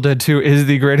correct. Evil Dead 2 is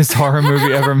the greatest horror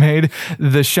movie ever made.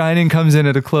 The Shining comes in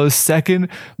at a close second,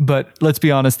 but let's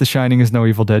be honest, The Shining is no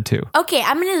Evil Dead 2. Okay,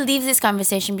 I'm going to leave this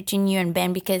conversation between you and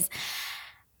Ben because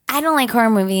I don't like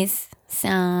horror movies. So,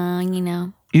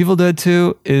 Evil Dead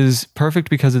 2 is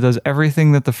perfect because it does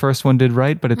everything that the first one did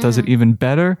right, but it does it even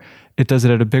better. It does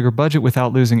it at a bigger budget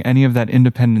without losing any of that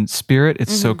independent spirit.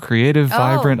 It's so creative,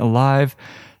 vibrant, alive,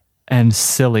 and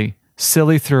silly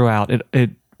throughout. It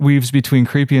weaves between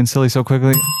creepy and silly so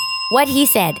quickly. What he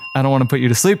said. I don't want to put you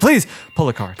to sleep. Please pull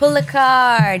a card. Pull a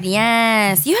card.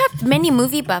 Yes. You have many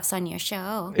movie buffs on your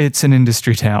show. It's an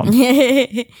industry town.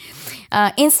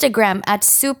 Instagram at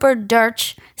Super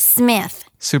Dirch Smith.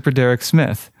 Super Derek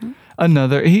Smith.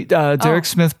 Another. Derek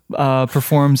Smith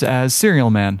performs as Serial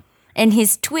Man. And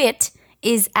his tweet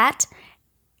is at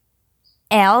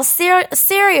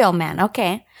Serial Man.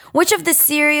 Okay. Which of the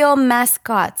cereal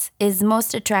mascots is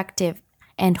most attractive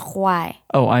and why?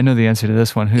 Oh, I know the answer to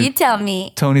this one. You tell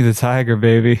me. Tony the Tiger,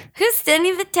 baby. Who's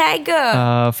Tony the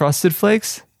Tiger? Frosted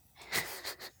Flakes.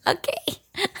 Okay.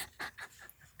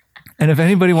 And if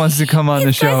anybody wants to come on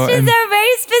the show, questions are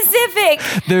very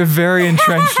specific. They're very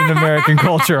entrenched in American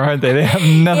culture, aren't they? They have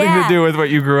nothing to do with what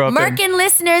you grew up in. Merkin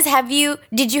listeners,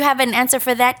 did you have an answer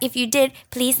for that? If you did,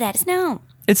 please let us know.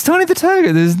 It's Tony the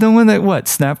Tiger. There's no one that,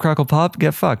 Snap, Crackle, Pop,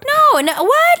 get fucked. No, what?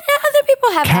 Other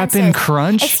people have Cap'n answers.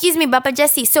 Crunch? Excuse me, Papa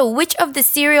Jesse. So which of the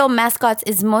cereal mascots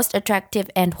is most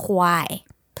attractive and why?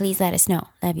 Please let us know.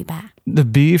 Love you, bye. The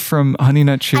bee from Honey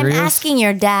Nut Cheerios? I'm asking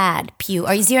your dad, Pew.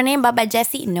 Is your name Baba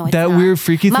Jesse? No, it's that not. Weird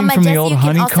freaky thing Mama from Jessie, the old you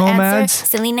can honeycomb also answer. ads?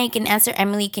 Selena, you can answer.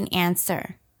 Emily, you can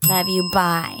answer. Love you,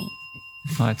 bye.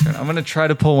 My turn. I'm going to try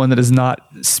to pull one that is not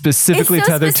specifically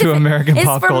tethered to American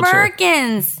pop culture. It's for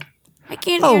Americans. I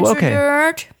can't answer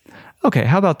that. Okay,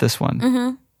 how about this one?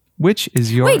 Mm-hmm. Which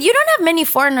is your... Wait, you don't have many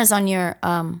foreigners on your...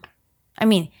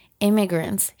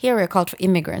 immigrants. Here we're called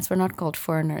immigrants. We're not called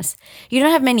foreigners. You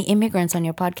don't have many immigrants on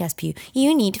your podcast, Pew.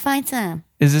 You need to find some.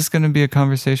 Is this going to be a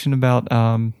conversation about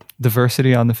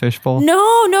diversity on the fishbowl? No.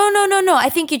 I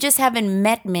think you just haven't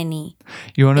met many.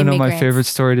 You want to know my favorite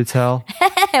story to tell?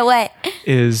 What?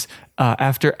 Is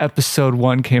after episode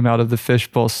 1 came out of the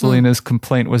fishbowl, Selena's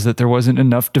complaint was that there wasn't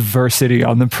enough diversity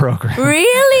on the program.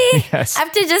 Really? Yes.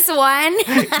 After just one?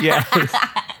 Yes.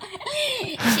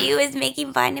 She was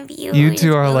making fun of you. You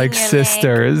two are like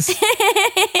sisters.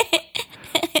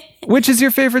 Which is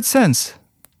your favorite sense?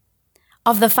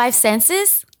 Of the 5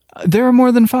 senses? There are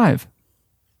more than 5.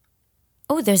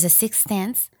 Oh, there's a 6th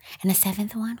sense and a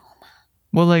 7th one.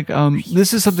 Well,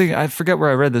 this is something, I forget where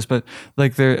I read this, but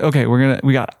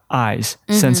we got eyes,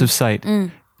 sense of sight,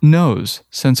 nose,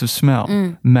 sense of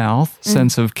smell, mouth,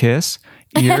 sense of kiss,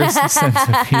 ears, sense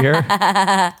of hear,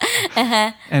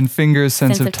 and fingers,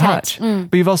 sense of touch.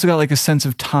 But you've also got like a sense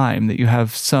of time, that you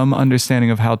have some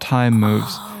understanding of how time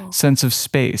moves, sense of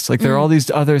space. Like there are all these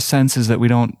other senses that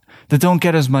don't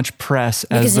get as much press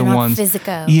as the ones.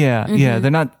 Physical. Yeah, yeah.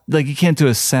 They're not like you can't do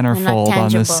a centerfold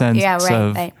on the sense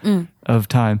of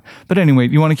time. But anyway,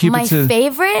 you want to keep my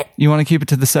favorite? You want to keep it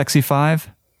to the sexy 5?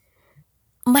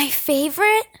 My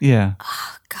favorite? Yeah.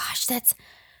 Oh gosh,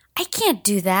 I can't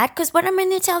do that because what am I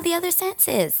going to tell the other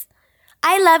senses?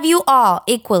 I love you all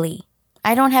equally.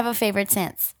 I don't have a favorite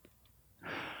sense.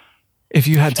 If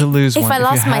you had to lose one. If I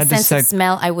lost my sense of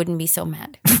smell, I wouldn't be so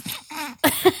mad.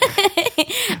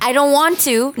 I don't want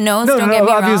to. No, don't get me wrong.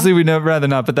 Obviously, we'd rather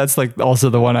not, but that's like also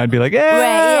the one I'd be like, what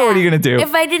are you going to do?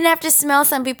 If I didn't have to smell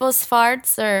some people's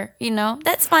farts or,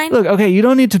 that's fine. Look, okay, you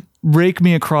don't need to rake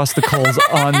me across the coals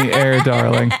on the air,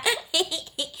 darling.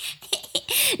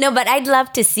 No, but I'd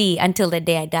love to see until the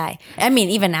day I die. I mean,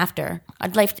 even after.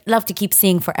 I'd love to keep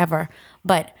seeing forever.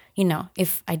 But,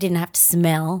 if I didn't have to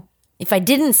smell, if I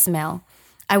didn't smell,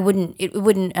 it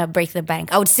wouldn't break the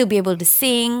bank. I would still be able to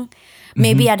sing.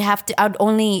 Maybe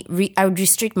I would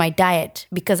restrict my diet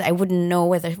because I wouldn't know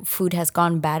whether food has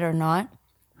gone bad or not.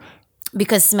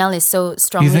 Because smell is so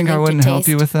strongly linked to taste. You think I wouldn't help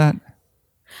you with that?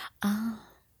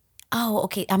 Oh,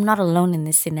 okay. I'm not alone in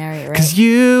this scenario, right? Because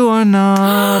you are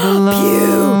not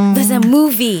alone. There's a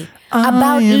movie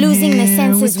about losing the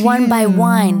senses one by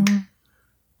one.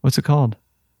 What's it called?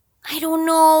 I don't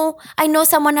know. I know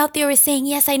someone out there is saying,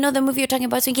 yes, I know the movie you're talking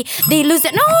about, Swinky. They lose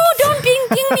it. No, don't ding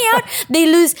me out.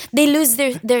 They lose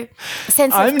their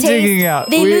sense of I'm taste. digging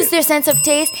out. They lose their sense of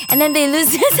taste, and then they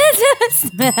lose their sense of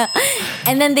smell.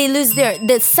 And then they lose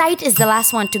the sight is the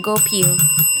last one to go, Pew.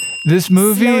 This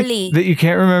movie Slowly. that you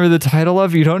can't remember the title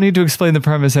of, you don't need to explain the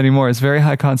premise anymore. It's very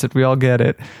high concept. We all get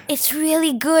it. It's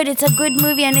really good. It's a good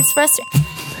movie, and it's frustrating.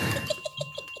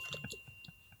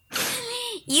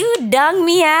 You dung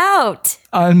me out.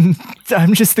 I'm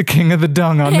just the king of the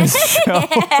dung on this show.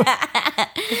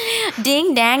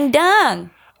 Ding dang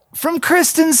dung. From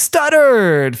Kristen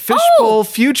Studdard, Fishbowl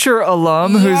Future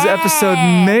alum, whose episode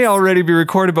may already be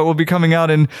recorded, but will be coming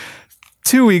out in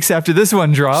 2 weeks after this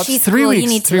one drops. She's 3 cool. weeks. You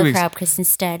need to 3 look weeks. her up, Kristen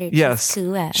Studdard. Yes. She's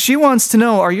cool. She wants to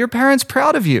know, are your parents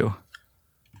proud of you?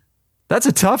 That's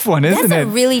a tough one, isn't That's it?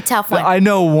 a really tough one. I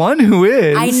know one who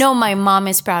is. I know my mom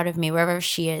is proud of me wherever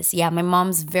she is. Yeah, my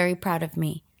mom's very proud of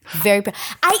me. Very proud.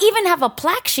 I even have a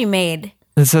plaque she made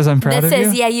That says I'm proud that of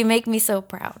says, you? yeah, you make me so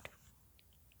proud.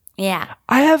 Yeah.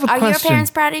 I have a Are question. your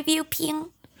parents proud of you, Ping?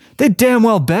 They damn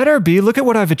well better be. Look at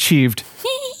what I've achieved.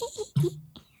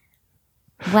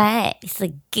 What? It's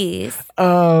a goose.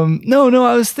 No,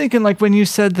 I was thinking like when you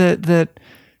said that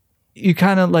you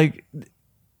kind of like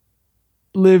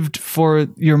lived for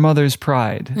your mother's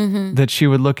pride, that she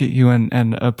would look at you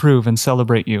and approve and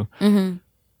celebrate you.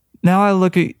 Now I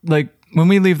look at like when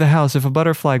we leave the house, if a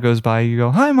butterfly goes by, you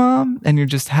go, "Hi, Mom," and you're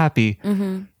just happy.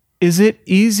 Is it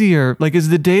easier? Like, is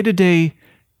the day-to-day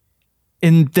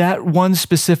in that one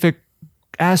specific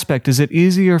aspect, is it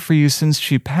easier for you since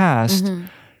she passed?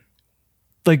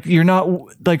 Like, you're not,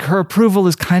 like, her approval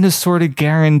is kind of sort of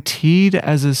guaranteed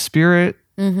as a spirit.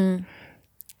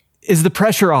 Is the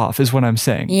pressure off, is what I'm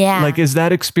saying. Yeah. Like, is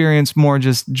that experience more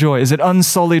just joy? Is it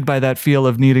unsullied by that feel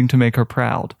of needing to make her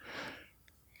proud?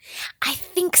 I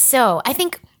think so. I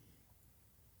think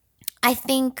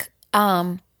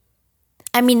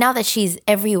I mean, now that she's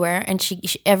everywhere and she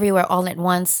everywhere all at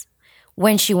once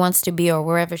when she wants to be or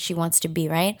wherever she wants to be,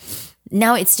 right?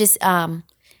 Now it's just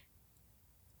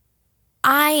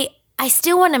I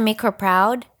still want to make her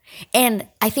proud, and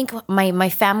I think my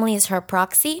family is her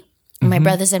proxy, my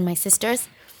brothers and my sisters,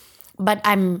 but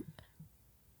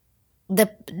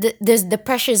the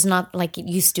pressure is not like it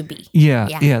used to be.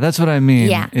 Yeah, that's what I mean.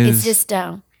 Yeah, it's just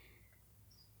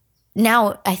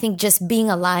now I think just being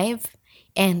alive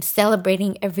and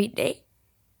celebrating every day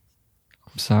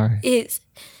I'm sorry.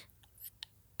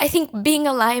 I think being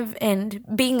alive and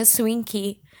being a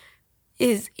Swinky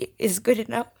is good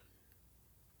enough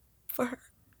for her.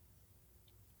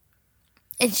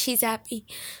 And she's happy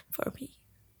for me.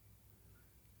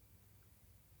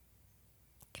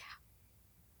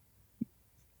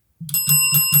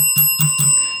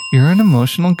 You're an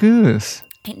emotional goose.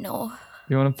 I know.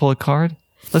 You want to pull a card?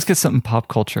 Let's get something pop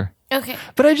culture. Okay.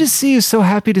 But I just see you so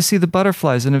happy to see the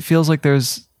butterflies, and it feels like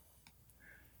there's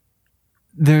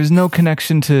no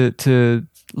connection to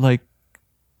like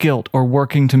guilt or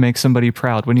working to make somebody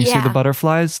proud. When you see the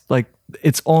butterflies, like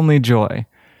it's only joy.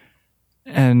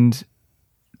 And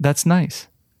that's nice.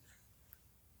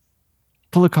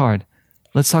 Pull a card.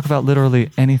 Let's talk about literally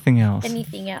anything else.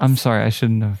 Anything else. I'm sorry, I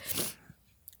shouldn't have.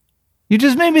 You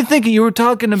just made me think you were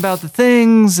talking about the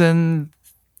things, and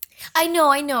I know.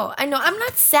 I'm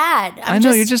not sad. I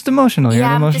know you're just emotional. You're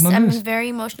an emotional I'm a goose. very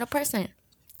emotional person.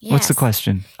 Yes. What's the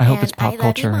question? I hope it's And I pop love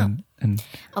culture. your mom. And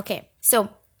Okay, so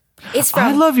it's from.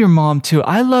 I love your mom too.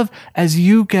 I love as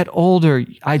you get older.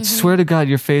 I swear to God,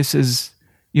 your face is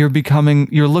you're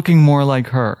looking more like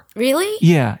her. Really?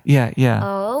 Yeah.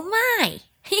 Oh my!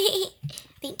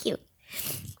 Thank you.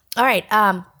 All right.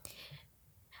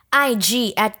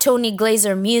 IG at Tony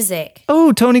Glazer Music.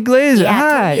 Oh, Tony Glazer. Yeah,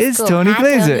 Hi, Tony's it's cool. Tony Hi,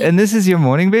 Glazer. Tony. And this is your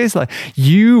morning baseline.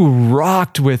 You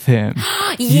rocked with him.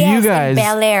 Yes, you guys. in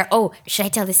Bel Air. Oh, should I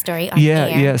tell this story on Yeah.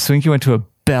 air? Swinky went to a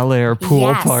Bel Air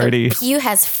pool party. So Pew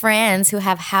has friends who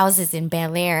have houses in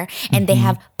Bel Air and they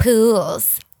have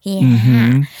pools. Yeah.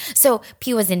 Mm-hmm. So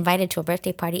Pew was invited to a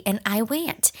birthday party and I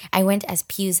went. I went as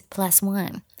Pew's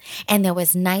 +1. And there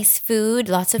was nice food,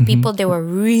 lots of people. They were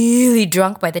really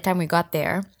drunk by the time we got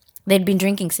there. They'd been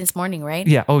drinking since morning, right?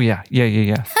 Yeah. Oh, yeah.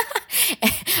 Yeah.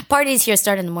 Parties here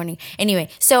start in the morning. Anyway,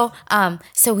 so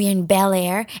we're in Bel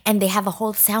Air and they have a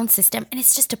whole sound system and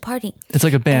it's just a party. It's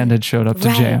like a band had showed up to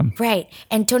jam. Right.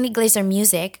 And Tony Glazer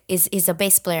Music is a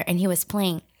bass player and he was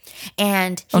playing.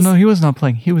 And Oh, no, he was not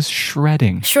playing. He was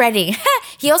shredding.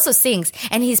 He also sings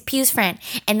and he's Pew's friend.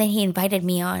 And then he invited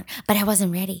me on, but I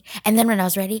wasn't ready. And then when I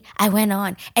was ready, I went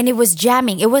on and it was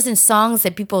jamming. It wasn't songs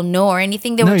that people know or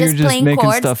anything. They were just you're just playing making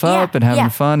chords. stuff up and having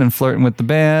fun and flirting with the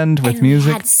band, with and music.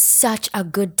 We had such a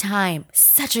good time.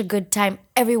 Such a good time.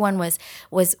 everyone was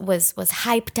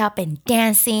hyped up and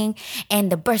dancing,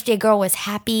 and the birthday girl was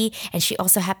happy, and she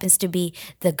also happens to be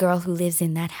the girl who lives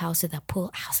in that house with a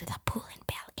pool in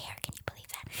Bel Air. Can you believe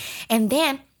that? And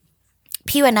then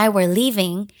Pew and I were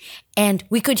leaving, and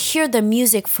we could hear the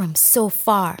music from so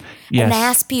far. Yes. And I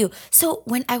asked Pew, so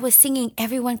when I was singing,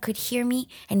 everyone could hear me?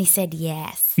 And he said,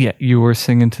 yes. Yeah, you were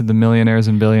singing to the millionaires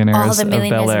and billionaires All the of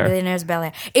millionaires Bel and Air. billionaires Bel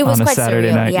Air. It was On a quite Saturday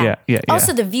surreal. night. Yeah.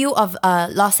 Also, the view of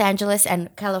Los Angeles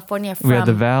and California from We had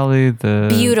the valley, the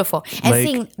beautiful, and lake.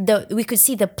 seeing we could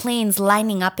see the planes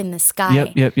lining up in the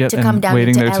sky Yep. to come and down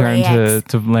waiting into their turn LAX.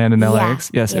 to land in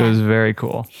LAX. Yes, it yeah. was very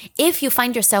cool. If you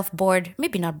find yourself bored,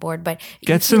 maybe not bored, but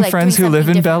Get you some feel like friends doing who live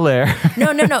something in different. Bel Air.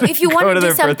 No. If you want Go to to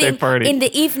do their birthday something party. in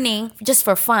the evening, just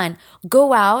for fun,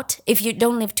 go out if you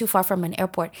don't live too far from an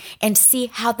airport and see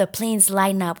how the planes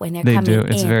line up when they're They coming do.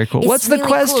 in. It's very cool. What's the really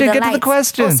question? cool, Get to the lights.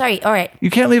 question. Oh, sorry. All right. You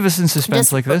can't leave us in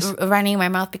suspense Just like this. running my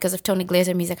mouth because of Tony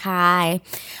Glazer music. Hi.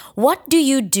 What do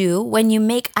you do when you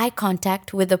make eye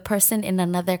contact with a person in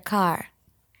another car?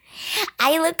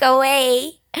 I look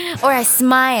away. Or I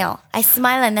smile. I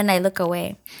smile and then I look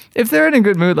away. If they're in a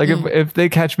good mood, like if they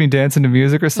catch me dancing to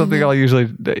music or something, I'll usually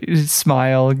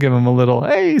smile, give them a little,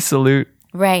 hey, salute,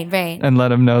 Right. and let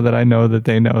them know that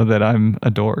they know that I'm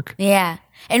a dork. Yeah.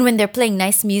 And when they're playing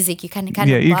nice music, you kind of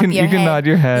Yeah, you bob can your head. nod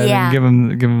your head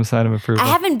and give them a sign of approval. I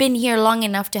haven't been here long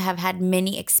enough to have had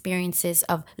many experiences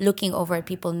of looking over at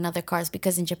people in other cars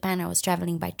because in Japan I was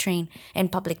traveling by train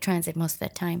and public transit most of the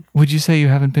time. Would you say you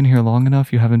haven't been here long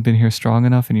enough, you haven't been here strong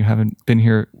enough, and you haven't been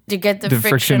here To get the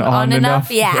friction on enough?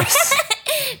 Yeah. Yes.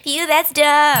 Phew, that's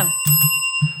dumb.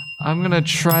 I'm gonna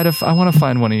try to. I want to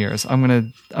find one of yours. I'm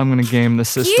gonna game the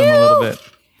system a little bit.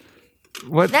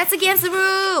 What? That's against the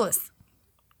rules.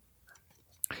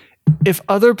 If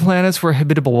other planets were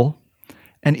habitable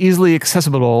and easily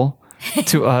accessible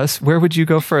to us, where would you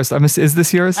go first? Is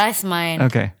this yours? That's mine.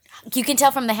 Okay. You can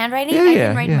tell from the handwriting? Yeah, I yeah,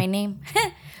 didn't write yeah. my name.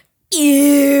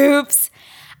 Oops.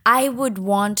 I would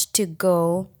want to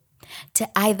go to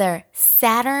either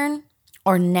Saturn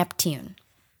or Neptune.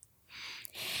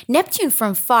 Neptune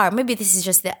from far, maybe this is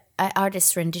just the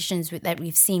artist renditions that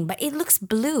we've seen, but it looks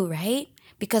blue, right?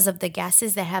 Because of the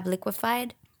gases that have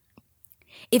liquefied.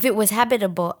 If it was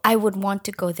habitable, I would want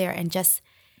to go there and just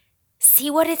see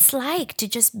what it's like to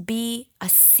just be a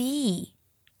sea,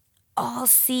 all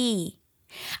sea.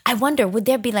 I wonder, would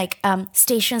there be like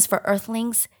stations for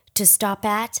earthlings to stop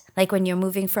at? Like when you're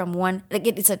moving from one, like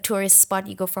it's a tourist spot,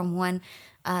 you go from one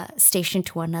station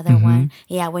to another one.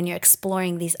 Yeah, when you're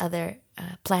exploring these other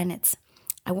planets.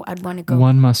 I'd want to go.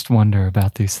 One must wonder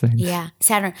about these things. Yeah,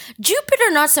 Saturn.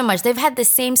 Jupiter, not so much. They've had the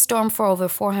same storm for over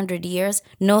 400 years.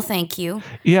 No, thank you.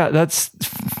 Yeah, that's.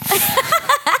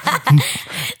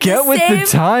 Get with the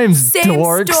times, same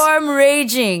dorks. Storm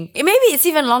raging. Maybe it's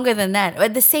even longer than that.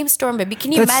 But the same storm, baby.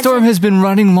 Can you That imagine? storm has been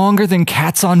running longer than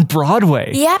Cats on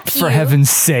Broadway. Yep, For you. heaven's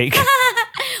sake.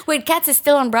 Wait, Cats is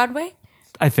still on Broadway?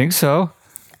 I think so.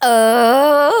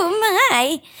 Oh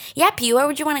my. Yeah, Pew, where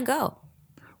would you want to go?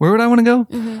 Where would I want to go?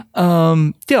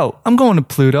 I'm going to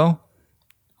Pluto.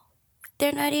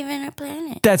 They're not even a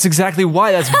planet. That's exactly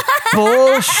why. That's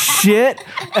bullshit.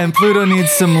 And Pluto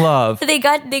needs some love. They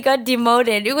got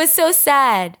demoted. It was so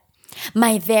sad.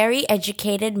 My very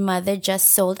educated mother just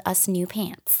sold us new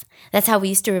pants. That's how we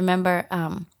used to remember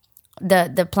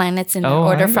the planets in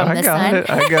order from the sun.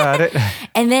 I got it.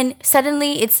 And then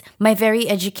suddenly it's my very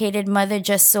educated mother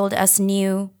just sold us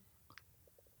new.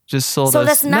 Just sold So us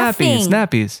that's nothing.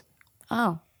 nappies.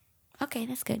 Oh, okay,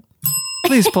 that's good.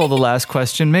 Please pull the last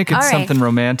question. Make it All right. something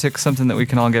romantic, something that we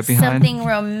can all get behind. Something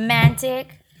romantic.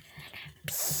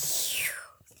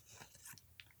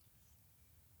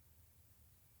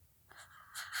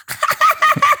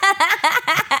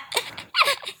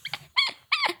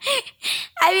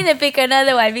 I'm gonna pick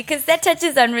another one because that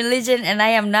touches on religion, and I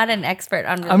am not an expert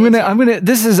on religion. I'm gonna.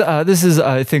 This is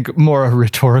I think more a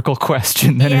rhetorical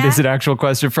question than it is an actual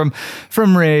question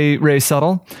from Ray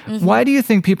Subtle. Why do you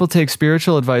think people take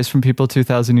spiritual advice from people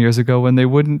 2,000 years ago when they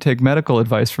wouldn't take medical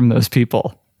advice from those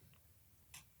people?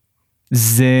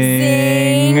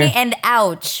 Zing. and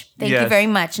ouch. Thank you Yes. very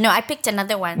much. No, I picked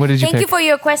another one. What did you Thank you pick? for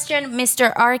your question,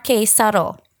 Mr. RK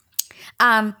Subtle.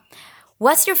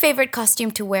 What's your favorite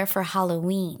costume to wear for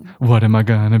Halloween? What am I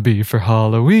gonna be for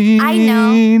Halloween? I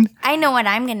know. I know what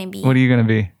I'm gonna be. What are you gonna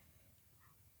be?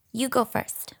 You go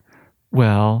first.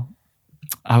 Well,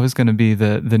 I was gonna be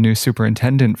the new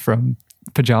superintendent from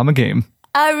Pajama Game.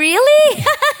 Really?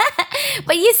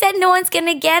 But you said no one's going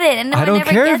to get it, and no I one don't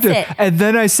never care gets it. And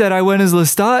then I said I went as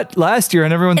Lestat last year,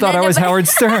 and everyone thought I was Howard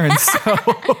Stern. So,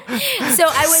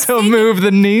 I was so move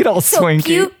the needle,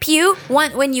 Swinky. Pew,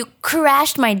 when you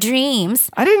crashed my dreams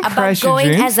I didn't about crash your going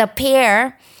dreams. as a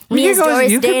pair,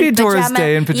 You could be Doris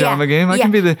Day in pajama game. I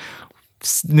can be the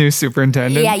new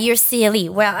superintendent. Yeah, you're silly.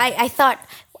 Well, I thought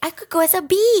I could go as a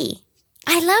bee.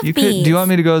 I love bees. Do you want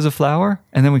me to go as a flower?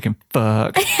 And then we can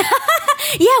fuck.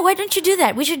 Yeah, why don't you do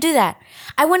that? We should do that.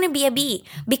 I want to be a bee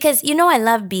because I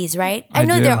love bees, right? I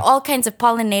know do. there are all kinds of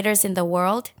pollinators in the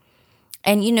world.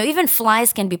 And, even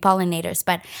flies can be pollinators,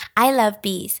 but I love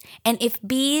bees. And if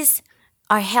bees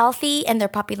are healthy and their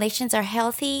populations are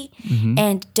healthy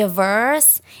and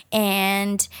diverse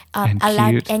and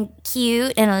allowed cute. and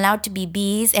cute and allowed to be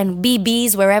bees and be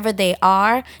bees wherever they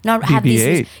are, not have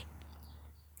these.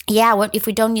 Yeah, what if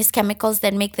we don't use chemicals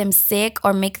that make them sick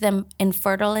or make them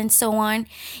infertile and so on?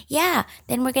 Yeah,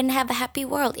 then we're going to have a happy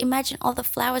world. Imagine all the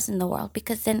flowers in the world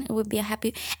because then it would be a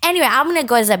happy... Anyway, I'm going to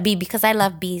go as a bee because I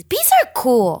love bees. Bees are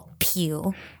cool.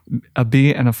 Pew. A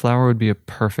bee and a flower would be a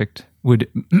perfect...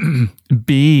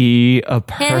 be a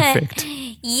perfect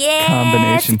yes,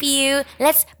 combination. Pew.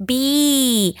 Let's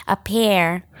be a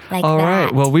pair like all that.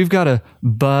 Right, well, we've got to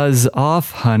buzz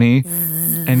off, honey,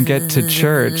 and get to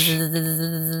church.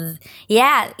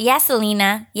 Yeah,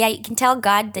 Selena. Yeah, you can tell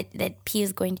God that P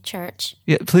is going to church.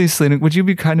 Yeah, please, Selena, would you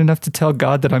be kind enough to tell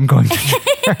God that I'm going to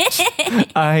church?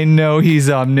 I know he's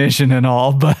omniscient and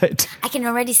all, but... I can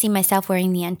already see myself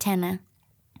wearing the antenna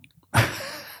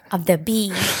of the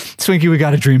bee. Swinky, we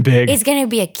got to dream big. It's going to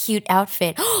be a cute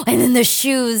outfit. And then the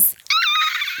shoes.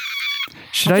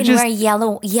 I can wear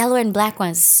yellow and black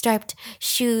ones, striped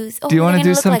shoes. Do you want to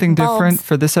do something like different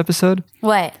for this episode?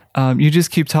 What? You just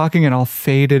keep talking and I'll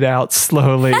fade it out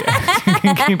slowly. You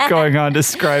can keep going on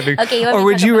describing. Okay, or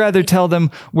would you rather tell them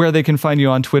where they can find you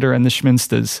on Twitter and the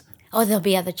Schminstas? Oh, there'll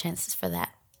be other chances for that.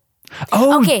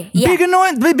 Oh, okay, yeah. Big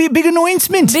announcement. Big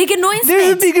announcement.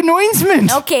 There's a big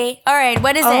announcement. Okay, all right.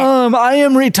 What is it? I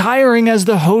am retiring as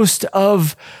the host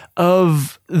of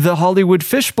the Hollywood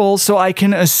Fishbowl, so I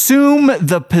can assume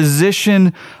the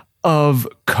position of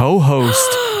co-host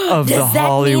of the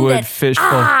Hollywood Fishbowl.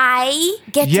 I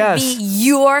get to be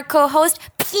your co-host.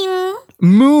 Ping.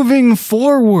 Moving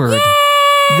forward,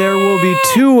 there will be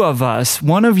two of us,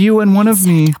 one of you and one of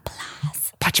me.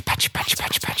 Patch, patch, patch,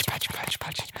 patch, patch, patch, patch,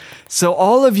 patch. So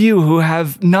all of you who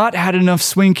have not had enough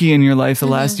Swinky in your life the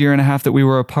last year and a half that we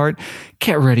were apart,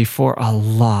 get ready for a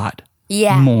lot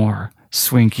more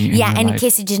Swinky in your life. In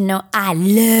case you didn't know, I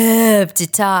love to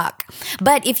talk.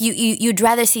 But if you'd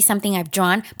rather see something I've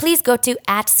drawn, please go to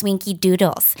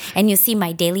 @SwinkyDoodles and you'll see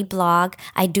my daily blog.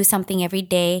 I do something every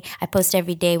day. I post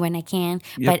every day when I can,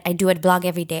 but I do a blog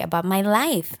every day about my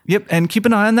life. Yep, and keep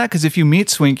an eye on that because if you meet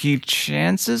Swinky,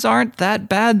 chances aren't that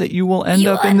bad that you will end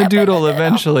up in the doodle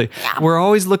eventually. Yeah. We're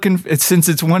always looking, since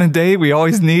it's one a day, we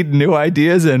always need new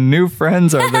ideas, and new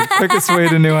friends are the quickest way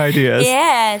to new ideas.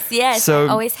 Yes. So, I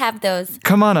always have those.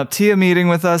 Come on up, tea a meeting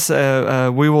with us.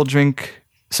 We will drink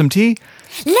some tea.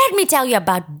 Let me tell you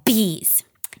about bees.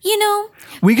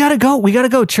 We gotta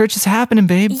go. Church is happening,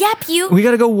 babe. Yep, we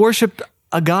gotta go worship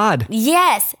a god.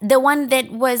 Yes, the one that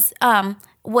was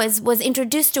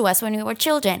introduced to us when we were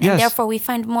children, and therefore we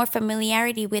find more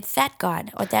familiarity with that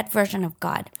God or that version of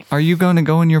God. Are you going to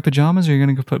go in your pajamas, or are you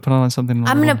going to put on something?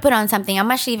 I'm going to put on something.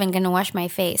 I'm actually even going to wash my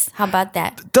face. How about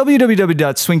that?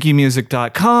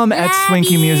 www.swinkymusic.com,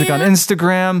 @SwinkyMusic on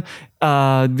Instagram.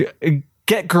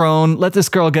 Get grown. Let this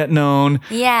girl get known.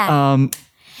 Yeah.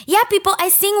 Yeah, people, I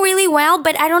sing really well,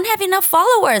 but I don't have enough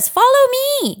followers. Follow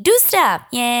me. Do stuff.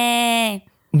 Yay.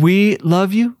 We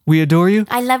love you. We adore you.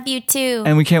 I love you too.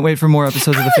 And we can't wait for more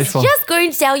episodes of The Fishbowl. I was just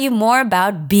going to tell you more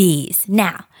about bees.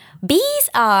 Now, bees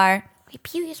are... Wait,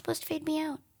 Pew, you're supposed to fade me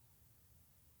out.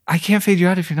 I can't fade you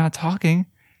out if you're not talking.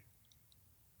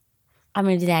 I'm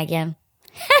going to do that again.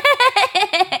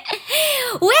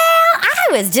 Well, I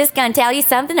was just going to tell you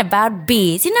something about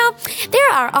bees.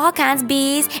 There are all kinds of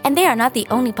bees, and they are not the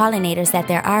only pollinators that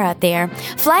there are out there.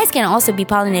 Flies can also be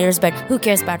pollinators, but who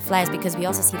cares about flies? Because we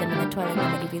also see them in the toilet.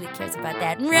 Nobody really cares about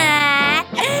that.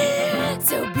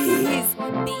 So bees.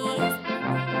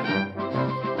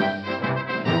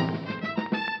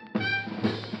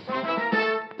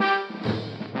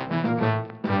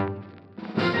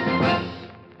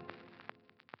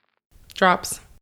 Drops.